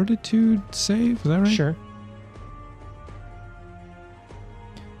Fortitude save. Is that right? Sure.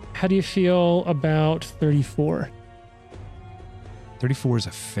 How do you feel about 34? 34 is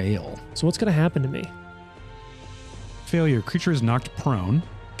a fail. So what's going to happen to me? Failure. Creature is knocked prone.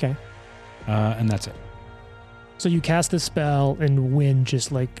 Okay. And that's it. So you cast this spell and wind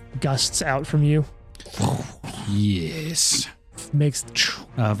just like gusts out from you. Yes. Makes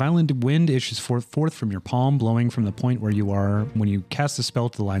Violent wind issues forth from your palm, blowing from the point where you are when you cast the spell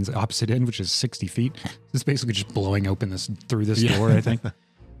to the line's opposite end, which is 60 feet. It's basically just blowing open through this door, I think.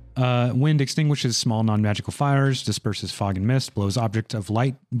 Wind extinguishes small non-magical fires, disperses fog and mist, blows objects of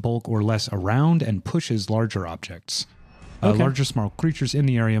light, bulk, or less around, and pushes larger objects. Larger small creatures in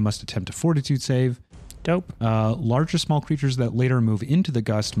the area must attempt a Fortitude save. dope. Larger small creatures that later move into the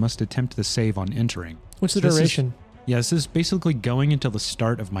gust must attempt the save on entering. What's the This is- duration? This is basically going until the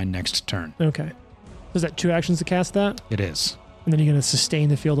start of my next turn. Okay. Is that 2 actions to cast that? It is. And then you're going to sustain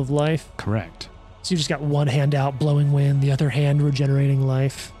the field of life? Correct. So you just got one hand out blowing wind, the other hand regenerating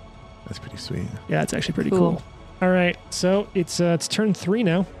life. That's pretty sweet. Yeah, it's actually pretty Cool. cool. All right, so it's turn 3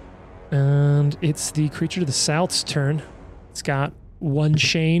 now. And it's the creature to the south's turn. It's got one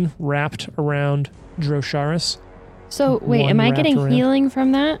chain wrapped around Drosharis. So wait, One am I wrapped getting around. healing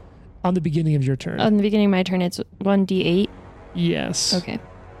from that? On the beginning of your turn. On the beginning of my turn, it's 1d8. Yes. Okay.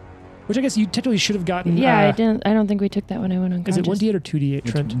 Which I guess you technically should have gotten. Yeah, I didn't. I don't think we took that when I went Is unconscious. it 1d8 or 2d8,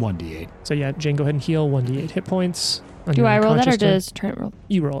 It's Trent? 1d8. So yeah, Jane, go ahead and heal 1d8 hit points. on Do your I roll that or unconscious turn. does Trent roll?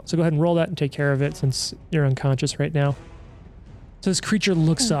 You roll it. So go ahead and roll that and take care of it since you're unconscious right now. So this creature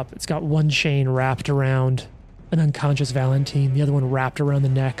looks up. It's got one chain wrapped around an unconscious Valentine, the other one wrapped around the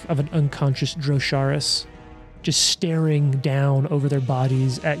neck of an unconscious Drosharis, just staring down over their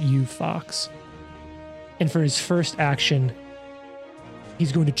bodies at you, Fox. And for his first action,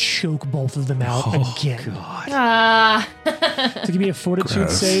 he's going to choke both of them out again. God. Ah. So give me a fortitude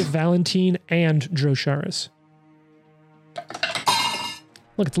Gross. save, Valentine and Drosharis.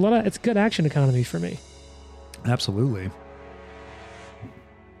 Look, it's good action economy for me. Absolutely.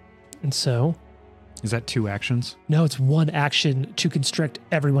 And so, Is that 2 actions? no, it's one action to constrict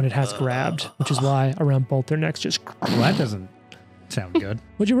everyone it has grabbed, which is why around both their necks just. Well, that doesn't sound good.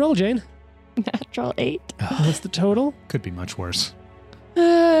 What'd you roll, Jane? Natural 8. What's the total? Could be much worse.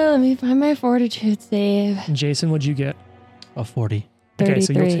 Let me find my fortitude save. And Jason, what'd you get? A 40. Okay,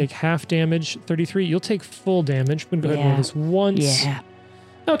 so you'll 33. take half damage. 33. You'll take full damage. I'm going to go ahead and roll Yeah. this once. Yeah.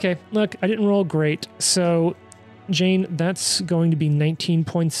 Okay, look, I didn't roll great. So, Jane, that's going to be 19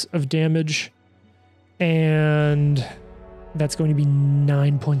 points of damage. And that's going to be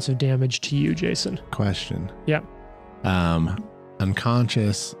 9 points of damage to you, Jason. Question. Yep.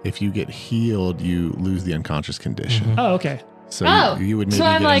 Unconscious, if you get healed, you lose the unconscious condition. Mhm. Oh, okay. So Oh, you would maybe so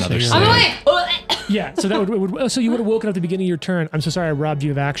I'm get like, another I'm save. awake. Yeah, so that so you would have woken up at the beginning of your turn. I'm so sorry I robbed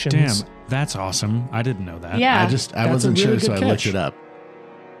you of actions. Damn, that's awesome. I didn't know that. Yeah. I That's wasn't a really sure, so I good looked catch. it up.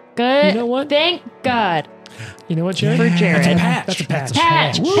 Good. You know what? Thank God. You know what, Jared? For Jared. That's a Patch. That's a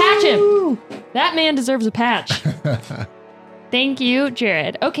patch. Patch. Patch him. That man deserves a patch. Thank you,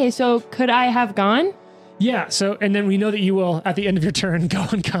 Jared. Okay, so could I have gone? Yeah, so, and then we know that you will, at the end of your turn, go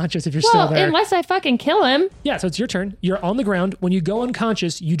unconscious if you're Well, still there. unless I fucking kill him. Yeah, so it's your turn. You're on the ground. When you go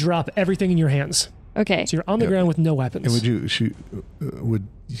unconscious, you drop everything in your hands. Okay. So you're on the ground with no weapons. And would you shoot? Would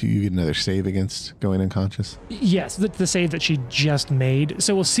you get another save against going unconscious? Yes, the save that she just made.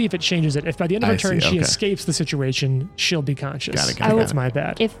 So we'll see if it changes it. If by the end of her I turn see, she okay. escapes the situation, she'll be conscious. Got it, That's my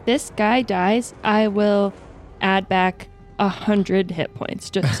bad. If this guy dies, I will add back 100 hit points,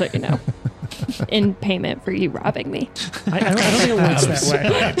 just so you know, in payment for you robbing me. I don't think it works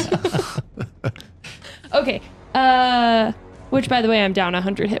that way. Okay. Which, by the way, I'm down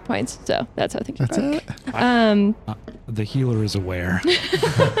 100 hit points, so that's how things That's work. it. The healer is aware.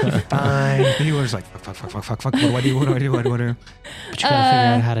 Fine. The healer's like, fuck. What do I do? What do I do? What do I do? But you gotta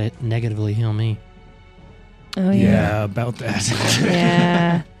figure out how to negatively heal me. Oh, Yeah, about that.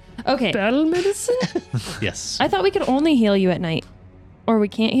 Yeah. Okay. Battle medicine? Yes. I thought we could only heal you at night. Or we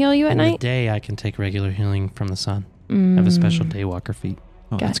can't heal you at In the night? day, I can take regular healing from the sun. I have a special daywalker feat.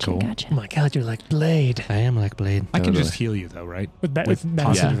 Oh, Gotcha, that's cool. Oh gotcha. my god, you're like Blade. I am like Blade. I can Totally. just heal you though, right? With With medicine.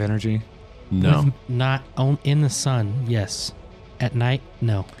 positive energy. No. Not in the sun, yes. At night,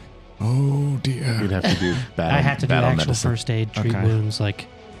 no. Oh dear. You'd have to do battle. I have to do battle actual medicine. first aid, treat Okay. wounds, like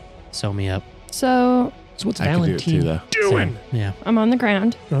sew me up. So So what's I could do it Valentine too, though. doing? Yeah. I'm on the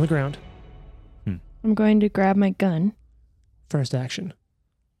ground. You're on the ground. I'm going to grab my gun. first action.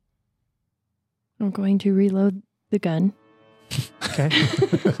 I'm going to reload the gun. Okay.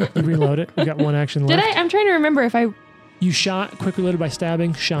 You reload it. You got one action Did left. I? I'm trying to remember if I You shot, quick reloaded by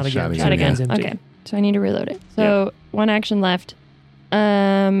stabbing, shot again. Shot again. Gun's empty. Okay. So I need to reload it. So one action left.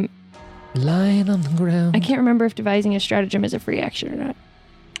 Lying on the ground. I can't remember if devising a stratagem is a free action or not.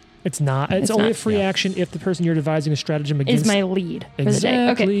 It's not. It's It's only not. a free action if the person you're devising a stratagem Is against my lead for the day.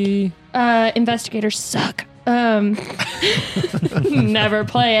 Okay. Exactly. Investigators suck. Never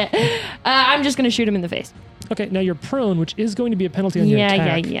play it. I'm just gonna shoot him in the face. Okay, now you're prone, which is going to be a penalty on your Yeah.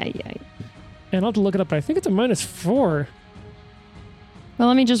 attack. And And I'll have to look it up, but I think it's a -4, well,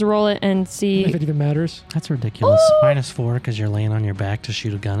 let me just roll it and see. if it even matters. That's ridiculous. Ooh. -4 because you're laying on your back to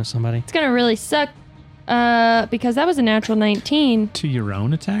shoot a gun at somebody. It's gonna really suck. Because that was a natural 19. To your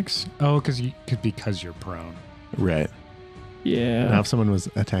own attacks? Oh, because you're prone. Right. Yeah. Now, if someone was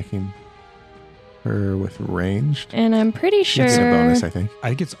attacking her with ranged, And I'm pretty she'd get a sure. bonus, I think. I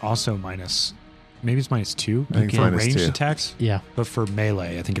think it's also minus. Maybe it's -2 I think it's for -2. ranged attacks. Yeah. But for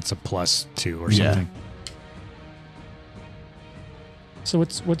melee, I think it's a +2 or Yeah. something. So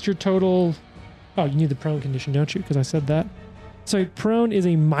what's your total? Oh, you need the prone condition, don't you? Because I said that. So prone is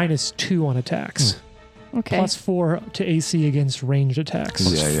a -2 on attacks, Okay. +4 to AC against ranged attacks.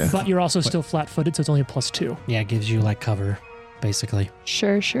 Yeah. But you're also still flat-footed, so it's only a +2. Yeah, it gives you like cover, basically.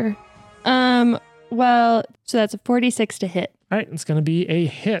 Sure. Well, so that's a 46 to hit. All right, it's going to be a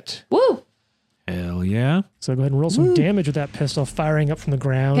hit. Woo! Hell yeah. So go ahead and roll some damage with that pistol firing up from the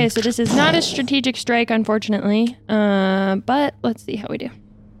ground. Okay, so this is not a strategic strike, unfortunately. But let's see how we do.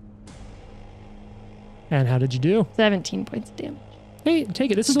 And how did you do? 17 points of damage. Hey,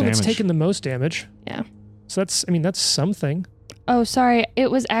 take it. This is the one that's Damage. taken the most damage. Yeah. So that's something. Oh, sorry.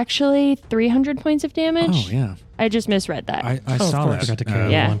 It was actually 300 points of damage. Oh, yeah. I just misread that. I of saw course. that. Forgot to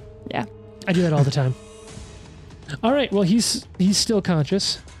carry Yeah. one. Yeah. I do that all the time. All right, well, he's still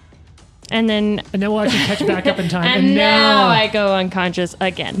conscious. And then And then we'll actually catch back up in time. and now I go unconscious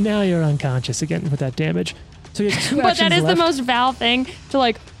again. Now you're unconscious again with that damage. So he has 2 But actions that is left. the most Val thing to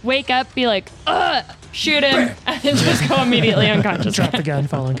like wake up, be like, shoot him, and then just go immediately unconscious. Drop the gun,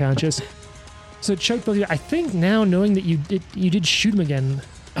 fall unconscious. So choke both of you. I think now knowing that you did shoot him again,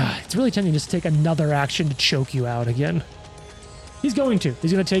 it's really tempting to just take another action to choke you out again. He's going to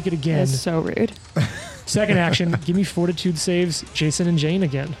take it again. That's so rude. Second action, give me fortitude saves, Jason and Jane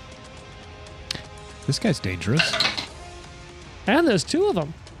again. This guy's dangerous. And there's 2 of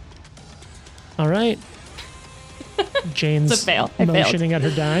them. All right. Jane's It's a fail. I failed. motioning at her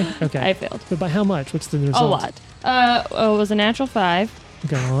die. Okay. I failed. But by how much? What's the result? A lot. It was a natural 5,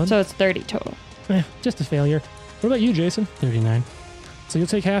 Go on. so it's 30 total. Just a failure. What about you, Jason? 39. So you'll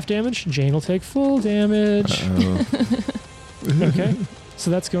take half damage. Jane will take full damage. Okay.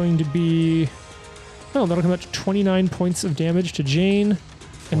 So that's going to be... Oh, that'll come out to 29 points of damage to Jane.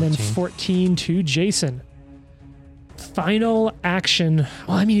 And then 14 to Jason. Final action.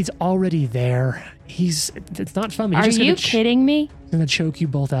 Well, I mean, he's already there. It's not fun. But Are he's just you kidding me? going to choke you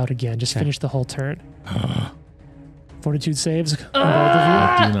both out again. Just finish the whole turn. Fortitude saves on both of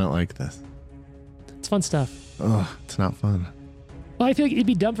I do not like this. you. It's fun stuff. Oh, it's not fun. Well, I feel like it'd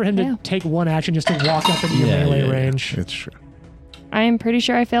be dumb for him Yeah. to take one action just to walk up into your melee range. It's true. I am pretty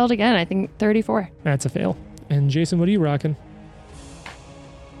sure I failed again. I think 34. That's a fail. And Jason, what are you rocking?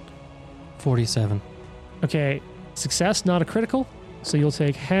 47. Okay, success, not a critical. So you'll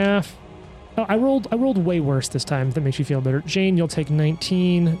take half. Oh, I rolled way worse this time. If that makes you feel better. Jane, you'll take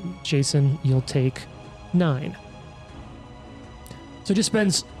 19. Jason, you'll take 9. So it just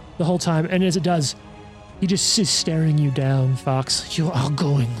spends the whole time, and as it does, he just is staring you down, Fox. You are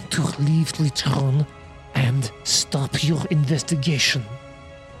going to leave the town and stop your investigation.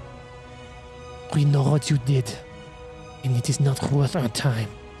 We know what you did, and it is not worth our time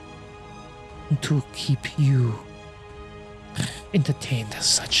to keep you entertained as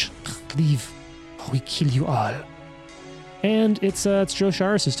such. Leave, or we kill you all. And it's Joe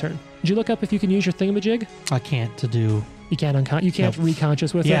Sharis' turn. Did you look up if you can use your thingamajig? I can't to do. You can't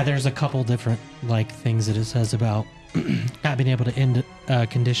reconscious with Yeah, it. there's a couple different like things that it says about not being able to end a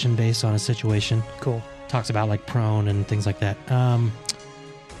condition based on a situation. Cool. Talks about like prone and things like that. The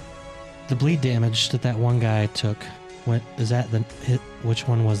bleed damage that one guy took. Is that the hit? Which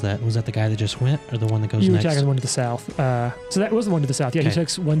one was that? Was that the guy that just went, or the one that goes You were next? attacking the one to the south. So that was the one to the south. Yeah, he Okay.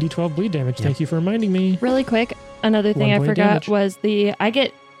 takes 1d12 bleed damage. Yeah. Thank you for reminding me. Really quick, another thing 1 I point forgot damage. was I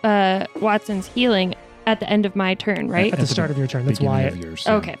get Watson's healing at the end of my turn, right? At the start of your turn. That's why. Beginning of yours,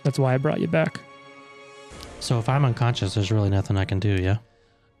 yeah. Okay. That's why I brought you back. So if I'm unconscious, there's really nothing I can do. Yeah.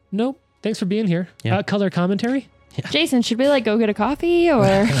 Nope. Thanks for being here. Yeah. Color commentary. Jason, should we like go get a coffee or?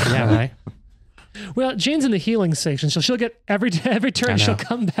 Yeah. Right. Well, Jane's in the healing section, so she'll get every turn. I She'll know.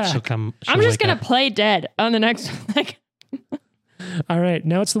 come back. She'll I'm just wake gonna up. play dead on the next. Like, All right,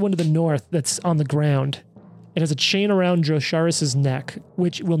 now it's the one to the north that's on the ground. It has a chain around Drosharis' neck,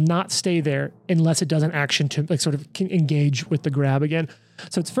 which will not stay there unless it does an action to like sort of engage with the grab again.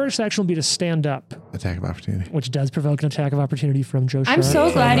 So its first action will be to stand up, Attack of opportunity. which does provoke an attack of opportunity from Drosharis. I'm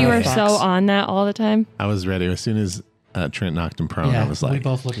so glad you were so on that all the time. I was ready. As soon as Trent knocked him prone, Yeah, I was like, we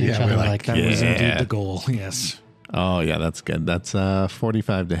both looked at each we're other like, That was indeed yeah. the goal. Yes. Oh, yeah, that's good. That's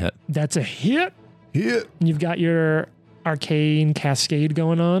 45 to hit. That's a hit. Hit. And you've got your arcane cascade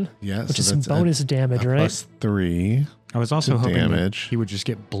going on, Yeah, which so is some that's bonus damage, a right? +3. I was also The hoping that damage. he would just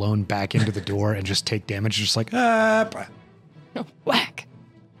get blown back into the door and just take damage, just like, ah. Whack.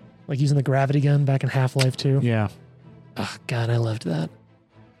 Like using the gravity gun back in Half-Life 2. Yeah. Oh, God, I loved that.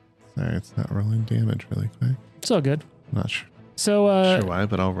 Sorry, it's not rolling damage really quick. It's all good. Not sure, So, sure why,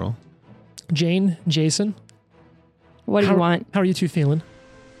 but I'll roll. Jane, Jason, What do How- you want? how are you two feeling?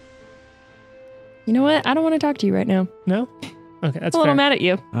 You know what? I don't want to talk to you right now. No? Okay, that's I'm a little fair. mad at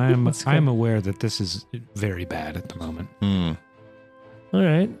you. That's cool. I'm aware that this is very bad at the moment. Hmm. All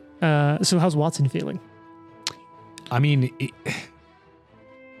right. So how's Watson feeling? I mean,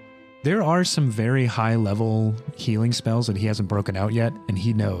 there are some very high level healing spells that he hasn't broken out yet, and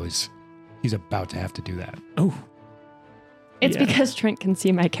he knows he's about to have to do that. Oh, It's Yeah. because Trent can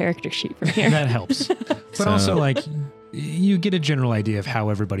see my character sheet from here. That helps. But So- also, like, you get a general idea of how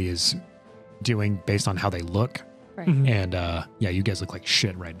everybody is doing based on how they look. Right. Mhm. And yeah, you guys look like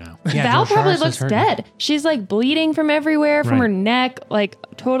shit right now. Yeah, Val Joe probably Sharris is looks hurting. dead. She's like bleeding from everywhere, from Right. her neck, like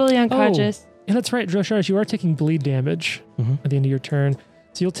totally unconscious. yeah, that's right. Drosharis, you are taking bleed damage Mhm. at the end of your turn.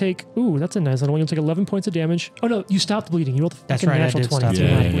 So you'll take, ooh, that's a nice little one. You'll take 11 points of damage. Oh, no, you stopped bleeding. You rolled a That's fucking right, I natural did 20. stop so you're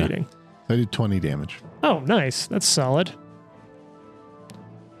not bleeding. Yeah. bleeding. So I did 20 damage. Oh, nice. That's solid.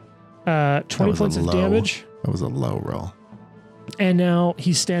 20 was points a of low. damage. That was a low roll. And now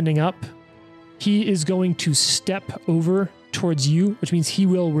he's standing up. He is going to step over towards you, which means he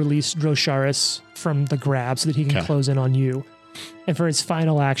will release Drosharis from the grab so that he can Okay. close in on you. And for his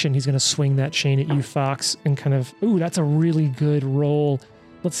final action, he's going to swing that chain at you, Fox, and kind of, ooh, that's a really good roll.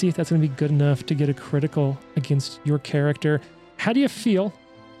 Let's see if that's going to be good enough to get a critical against your character. How do you feel?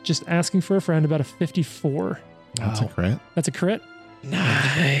 Just asking for a friend about a 54. That's a crit. That's a crit.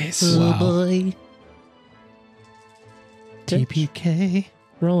 Nice. Oh boy. Okay. TPK.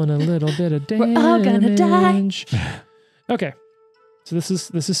 Rolling a little bit of damage. We're all gonna die. Okay. So this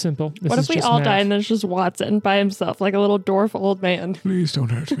is simple. This What is if we just all math. die and there's just Watson by himself, like a little dwarf old man? Please don't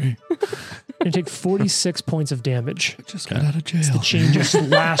hurt me. You take 46 points of damage. Just got out of jail. The chain just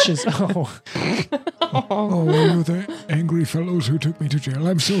lashes. Oh, Oh, you're the angry fellows who took me to jail.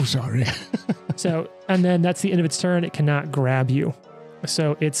 I'm so sorry. so and then that's the end of its turn. It cannot grab you.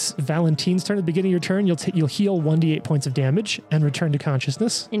 So it's Valentine's turn. At the beginning of your turn, you'll heal 1d8 points of damage and return to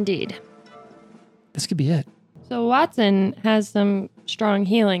consciousness. Indeed. This could be it. So Watson has some strong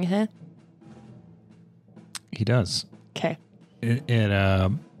healing, huh? He does. Okay.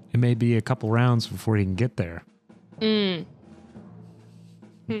 It may be a couple rounds before he can get there.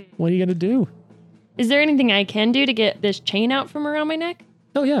 What are you gonna do? Is there anything I can do to get this chain out from around my neck?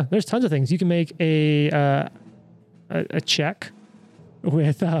 Oh yeah, there's tons of things. You can make a check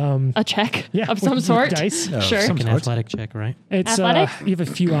with A check yeah of some with sort? dice. Sure. Like an athletic check, right? It's Athletic? you have a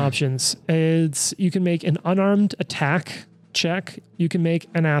few options. It's you can make an unarmed attack check. You can make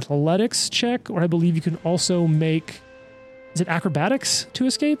an athletics check, or I believe you can also make is it acrobatics to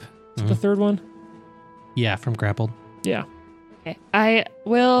escape? Is it the third one? Yeah, from grappled. Yeah. Okay. I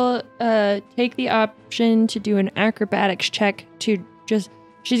will take the option to do an acrobatics check to just.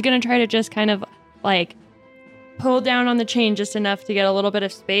 She's gonna try to just kind of like pull down on the chain just enough to get a little bit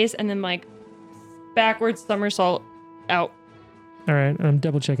of space, and then like backwards somersault out. All right. I'm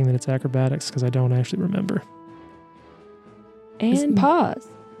double checking that it's acrobatics because I don't actually remember. And pause.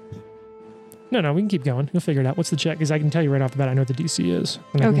 No, we can keep going. You'll figure it out. What's the check? Because I can tell you right off the bat. I know what the DC is.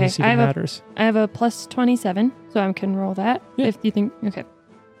 And I Okay, can see if I it have a- matters. I have a plus 27, so I can roll that Yeah. if you think. Okay.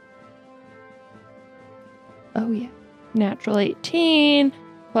 Oh yeah, natural 18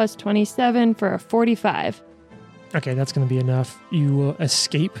 plus 27 for a 45. Okay, that's going to be enough. You will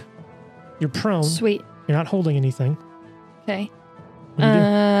escape. You're prone. Sweet. You're not holding anything. Okay. What do you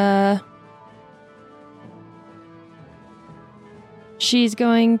do? She's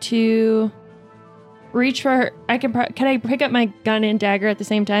going to reach for her. Can I pick up my gun and dagger at the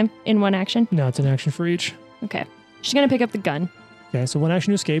same time in one action? No, it's an action for each. Okay. She's gonna pick up the gun. Okay, so one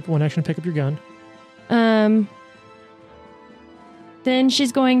action to escape, one action to pick up your gun. Then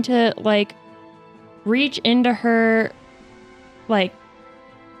she's going to like reach into her like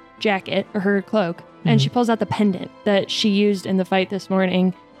jacket or her cloak, and she pulls out the pendant that she used in the fight this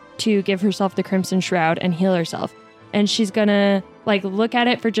morning to give herself the Crimson Shroud and heal herself. And she's gonna like look at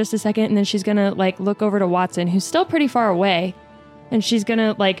it for just a second, and then she's gonna like look over to Watson, who's still pretty far away, and she's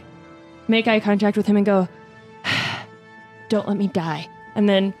gonna like make eye contact with him and go, "Don't let me die." And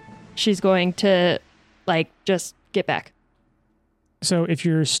then she's going to like just get back. So if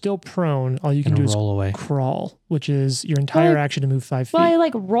you're still prone, all you can do is roll away. crawl, which is your entire action to move 5 feet. Well, I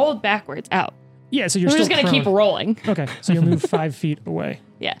like rolled backwards out. Yeah, so you're We're still just gonna prone. keep rolling. Okay, so you'll move 5 feet away.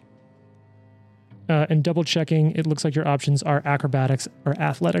 Yeah. And double checking, it looks like your options are acrobatics or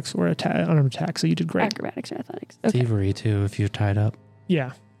athletics or unarmed attack. So you did great. Acrobatics or athletics. Okay. Thievery too, if you're tied up.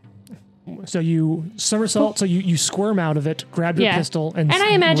 Yeah. So you somersault, so you squirm out of it, grab your pistol, and I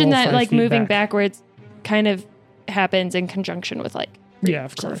imagine roll that 5 like feet moving back. backwards kind of happens in conjunction with like Yeah,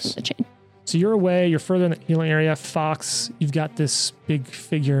 of yourself course. from the chain. So you're away, you're further in the healing area. Fox, you've got this big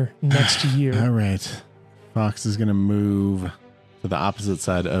figure next to you. All right. Fox is going to move to the opposite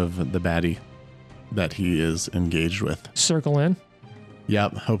side of the baddie that he is engaged with. Circle in.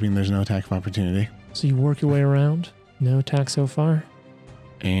 Yep, hoping there's no attack of opportunity. So you work your way around. No attack so far.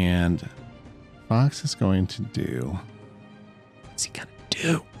 And Fox is going to do... What's he gonna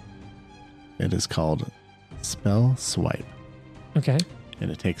do? It is called Spell Swipe. Okay. And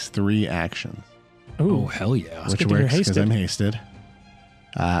it takes 3 actions. Oh, Ooh. hell yeah. Which good that you're works because hasted. I'm hasted.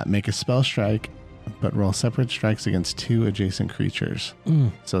 Make a spell strike, but roll separate strikes against 2 adjacent creatures.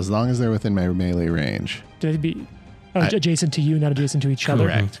 So as long as they're within my melee range. Did it be adjacent to you, not adjacent to each other?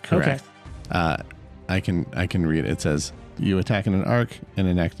 Correct. I can read it. It says, you attack in an arc and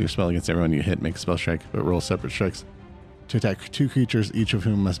enact your spell against everyone you hit. Make a spell strike, but roll separate strikes to attack 2 creatures, each of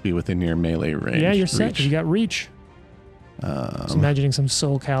whom must be within your melee range. Yeah, you're set. Reach. 'Cause you got reach. Just imagining some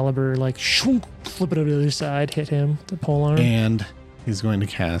Soul Calibur, like, shunk, flip it over to the other side, hit him with the pole arm. And he's going to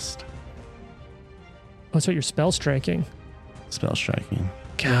cast Oh, that's right, you're spell striking. spell striking.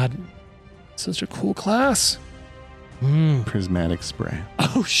 God, such a cool class. Prismatic spray.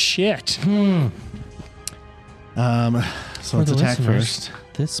 Oh, shit. So For let's the attack listeners, first.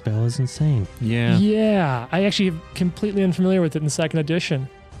 This spell is insane. Yeah. Yeah, I actually am completely unfamiliar with it in second edition.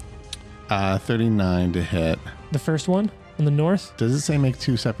 39 to hit. The first one on the north? Does it say make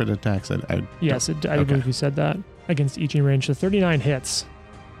 2 separate attacks? Yes, I Okay. believe you said that. Against each in range. So 39 hits.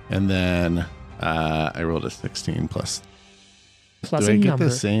 And then I rolled a 16 plus. Plus Do I a get number.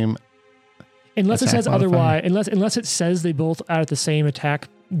 the same? Unless it attack says modifier? otherwise, unless it says they both are at the same attack,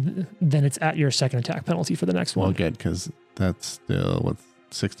 then it's at your second attack penalty for the next Well, one. good, because that's still what's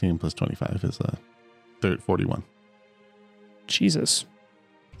 16 plus 25 is 41. Jesus.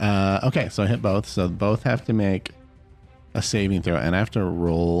 Okay, so I hit both. So both have to make a saving throw, and I have to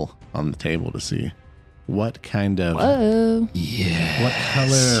roll on the table to see what kind of Whoa. Yeah. what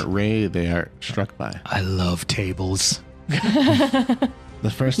color ray they are struck by. I love tables. The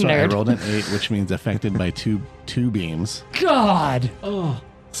first one I Nerd. rolled an 8, which means affected by two beams. God.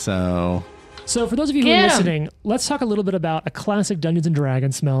 So So for those of you who are Get 'em. listening, let's talk a little bit about a classic Dungeons and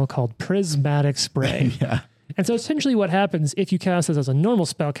Dragons smell called prismatic spray. yeah. And so essentially what happens if you cast this as a normal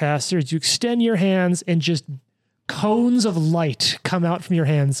spellcaster is you extend your hands and just cones of light come out from your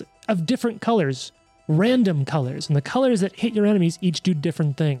hands of different colors, random colors. And the colors that hit your enemies each do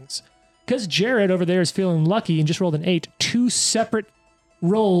different things. Because Jared over there is feeling lucky and just rolled an 8, 2 separate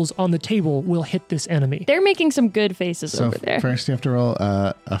rolls on the table will hit this enemy. They're making some good faces So over there. first you have to roll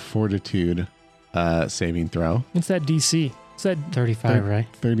a fortitude saving throw. What's that DC? Is that 35, right?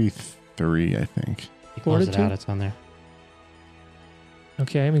 33, I think. You close it Fortitude? out, it's on there.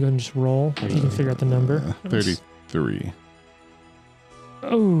 okay? I'm gonna go ahead and just roll. You can figure out the number. 33.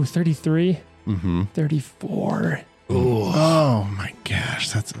 Oh, 33, Mm-hmm. 34. Oh my gosh,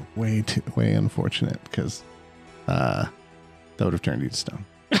 that's way unfortunate because that would have turned you to stone.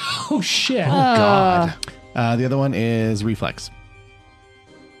 Oh shit! God. The other one is reflex.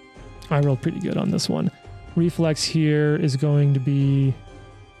 I rolled pretty good on this one. Reflex here is going to be.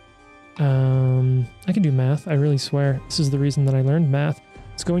 I can do math. I really swear. This is the reason that I learned math.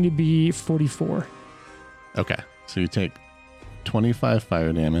 It's going to be 44. Okay, so you take 25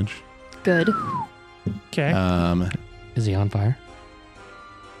 fire damage. Good. Okay. Is he on fire?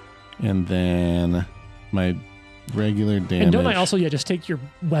 And then my regular damage. and don't I also just take your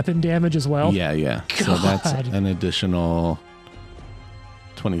weapon damage as well? Yeah. So that's God. an additional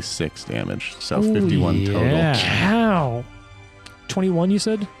 26 damage. So Ooh, 51 yeah. Cow. 21, you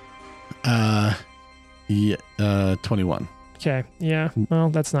said? total. 21. Okay. Yeah. Well,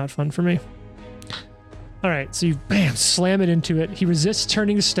 that's not fun for me. All right, so you bam, slam it into it. He resists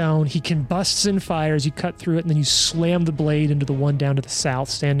turning to stone. He combusts and fires. You cut through it, and then you slam the blade into the one down to the south,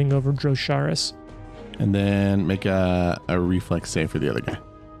 standing over Drosharis. And then make a reflex save for the other guy.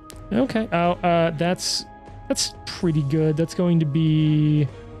 Okay. Oh, that's pretty good. That's going to be.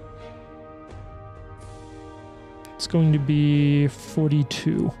 It's going to be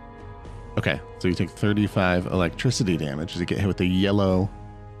 42. Okay, so you take 35 electricity damage as you get hit with the yellow.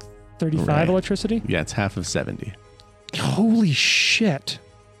 35 Right. electricity? Yeah, it's half of 70. Holy shit.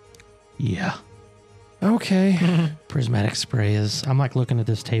 Yeah. Okay. Prismatic spray is. I'm like looking at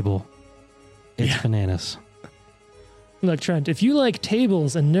this table. It's bananas. Look, Trent, if you like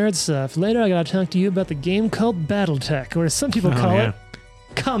tables and nerd stuff, later I gotta talk to you about the game called Battletech, or as some people call it,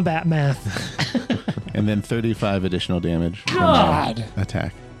 combat math. And then 35 additional damage. from God! the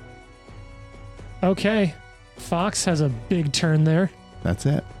attack. Okay. Fox has a big turn there. That's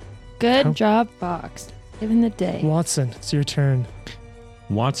it. Good Oh. job, Fox. Saving the day. Watson, it's your turn.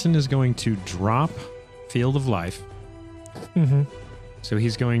 Watson is going to drop Field of Life. Mm-hmm. So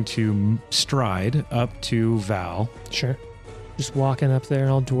he's going to stride up to Val. Sure. Just walking up there,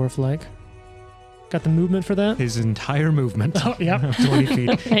 all dwarf-like. Got the movement for that? His entire movement. Oh, yeah. 20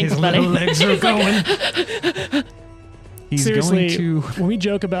 feet. Thanks, His buddy. little legs are He's like- going. He's Seriously, going to. when we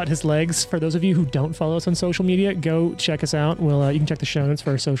joke about his legs, for those of you who don't follow us on social media, go check us out. You can check the show notes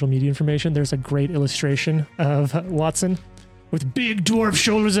for our social media information. There's a great illustration of Watson with big dwarf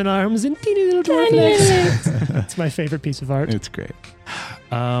shoulders and arms and teeny little dwarf legs. It's my favorite piece of art. It's great.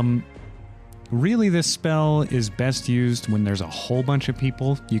 Really, this spell is best used when there's a whole bunch of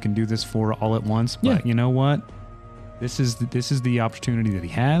people you can do this for all at once. But Yeah. you know what? This is the opportunity that he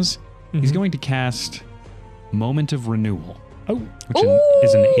has. He's Mhm. going to cast Moment of Renewal, Oh, which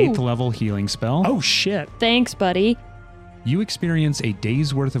is an 8th level healing spell. oh shit! Thanks, buddy. You experience a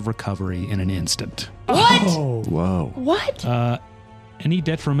day's worth of recovery in an instant. What? Oh. Whoa. What? Any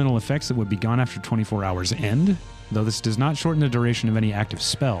detrimental effects that would be gone after 24 hours end, though this does not shorten the duration of any active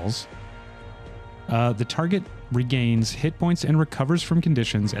spells. The target regains hit points and recovers from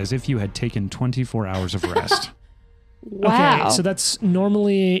conditions as if you had taken 24 hours of rest. Wow. Okay, so that's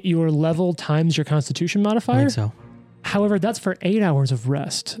normally your level times your Constitution I modifier. think so. However, that's for 8 hours of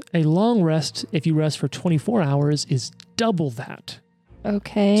rest. A long rest, if you rest for 24 hours, is double that.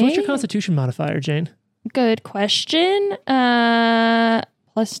 Okay. So what's your Constitution modifier, Jane? Good question.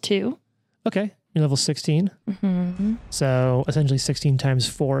 +2. Okay, you're level 16. Mm-hmm. So essentially 16 times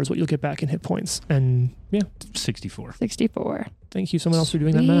 4 is what you'll get back in hit points. And yeah, 64. 64. thank you someone else for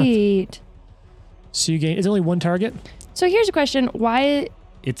doing that math. Sweet. So you gain, is it only one target? So here's a question. Why?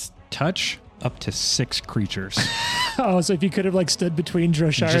 It's touch up to 6 creatures. Oh, so if you could have like stood between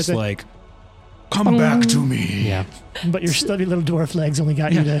Drosharis, Just like, Come back to me. Yeah. but your stubby little dwarf legs only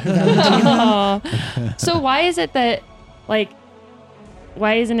got you to Aw. So why is it that, like,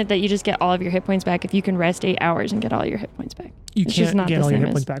 why isn't it that you just get all of your hit points back if you can rest 8 hours and get all your hit points back? You It's just can't not get the all your same hit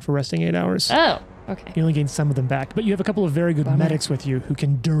as- points back for resting 8 hours. Oh, okay. You only gain some of them back, but you have a couple of very good Bummer. medics with you who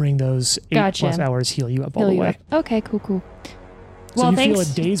can, during those 8 Gotcha. plus hours, heal you up all Heal the you way. up. Okay, cool. So Well, you thanks. feel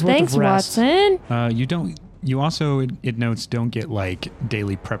a day's worth Thanks, of rest. Watson. you also, it notes, don't get like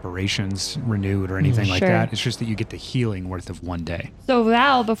daily preparations renewed or anything like Sure. that. It's just that you get the healing worth of 1 day. So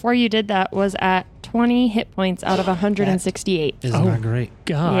Val, before you did that, was at 20 hit points out of 168. Is Oh. not great.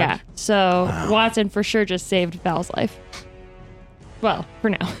 God. Yeah. So Watson for sure just saved Val's life. Well, for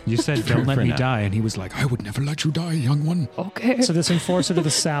now. You said, don't let For me now. die. And he was like, I would never let you die, young one. Okay. So this enforcer to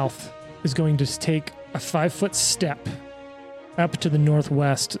the south is going to take a 5-foot step up to the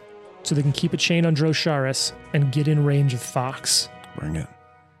northwest so they can keep a chain on Drosharis and get in range of Fox. Bring it.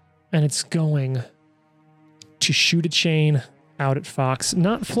 And it's going to shoot a chain out at Fox,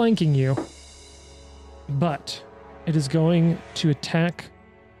 not flanking you, but it is going to attack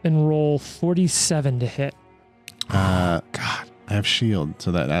and roll 47 to hit. God. I have shield,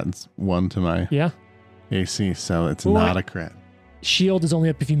 so that adds 1 to my Yeah? AC, so it's Well, not a crit. Shield is only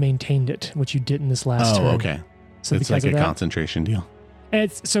up if you maintained it, which you didn't this last turn. Oh, okay. So It's because like of a that, concentration deal.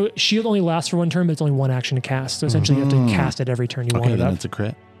 so shield only lasts for 1 turn, but it's only 1 action to cast. So essentially, you have to cast it every turn you want Okay, it then up. it's a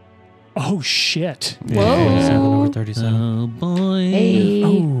crit. Oh shit! Whoa. 37 over 37. oh boy. Hey.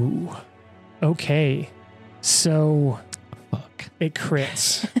 Oh, okay. So Fuck. it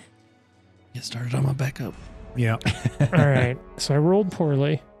crits. Get started on my backup. Yeah. All right. So I rolled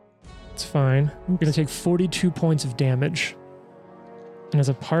poorly. It's fine. I'm gonna take 42 points of damage, and as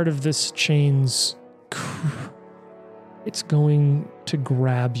a part of this chain's, it's going to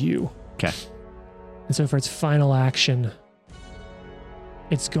grab you. Okay. And so for its final action,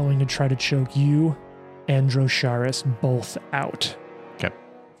 it's going to try to choke you and Drosharis both out. Okay.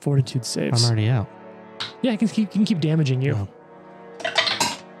 Fortitude I'm saves. already out. Yeah, it can keep damaging you.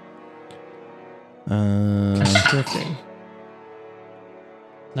 Constricting.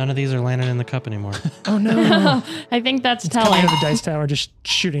 None of these are landing in the cup anymore. Oh no! I think that's It's coming telling. out of the dice tower, just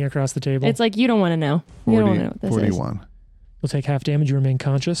shooting across the table. It's like you don't want to know. You don't want to know what this 41. You'll take half damage. You remain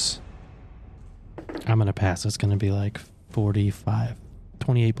conscious. I'm going to pass. It's going to be like 45.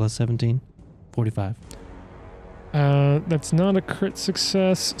 28 plus 17. 45. That's not a crit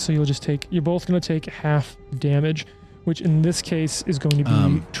success, so you'll just take. You're both going to take half damage, which in this case is going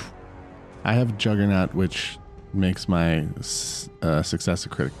to be. I have Juggernaut, which makes my success a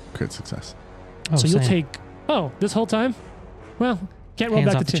crit success. Oh, so you'll same. take. Oh, this whole time? Well, can't roll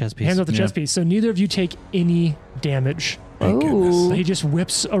Hands back off the chess piece. Hands off the Yeah. chess piece. So neither of you take any damage. Thank Ooh. goodness. So he just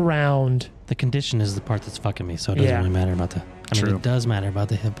whips around. The condition is the part that's fucking me, so it doesn't Yeah. really matter about the. I mean, True. it does matter about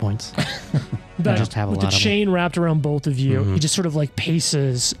the hit points. But just have a with lot the of them. chain wrapped around both of you, Mhm. he just sort of like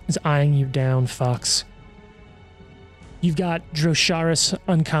paces, is eyeing you down, Fox. You've got Drosharis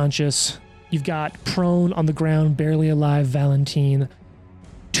unconscious. You've got prone on the ground, barely alive Valentine.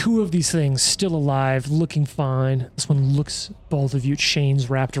 Two of these things still alive, looking fine. This one looks both of you, chains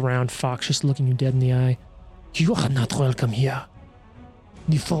wrapped around Fox, just looking you dead in the eye. You are not welcome here.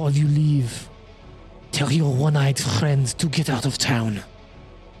 Before you leave, tell your one-eyed friend to get out of town.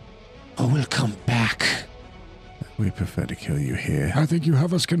 Or we'll come back. We prefer to kill you here. I think you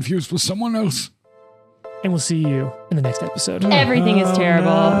have us confused with someone else. And we'll see you in the next episode. Everything is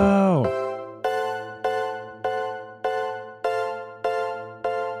terrible. No.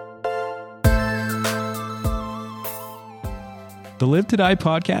 The Live to Die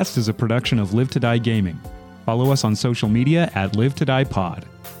podcast is a production of Live to Die Gaming. Follow us on social media at Live to Die Pod.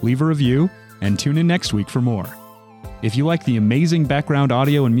 Leave a review and tune in next week for more. If you like the amazing background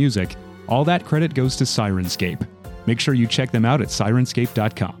audio and music, all that credit goes to Sirenscape. Make sure you check them out at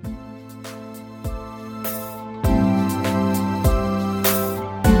sirenscape.com.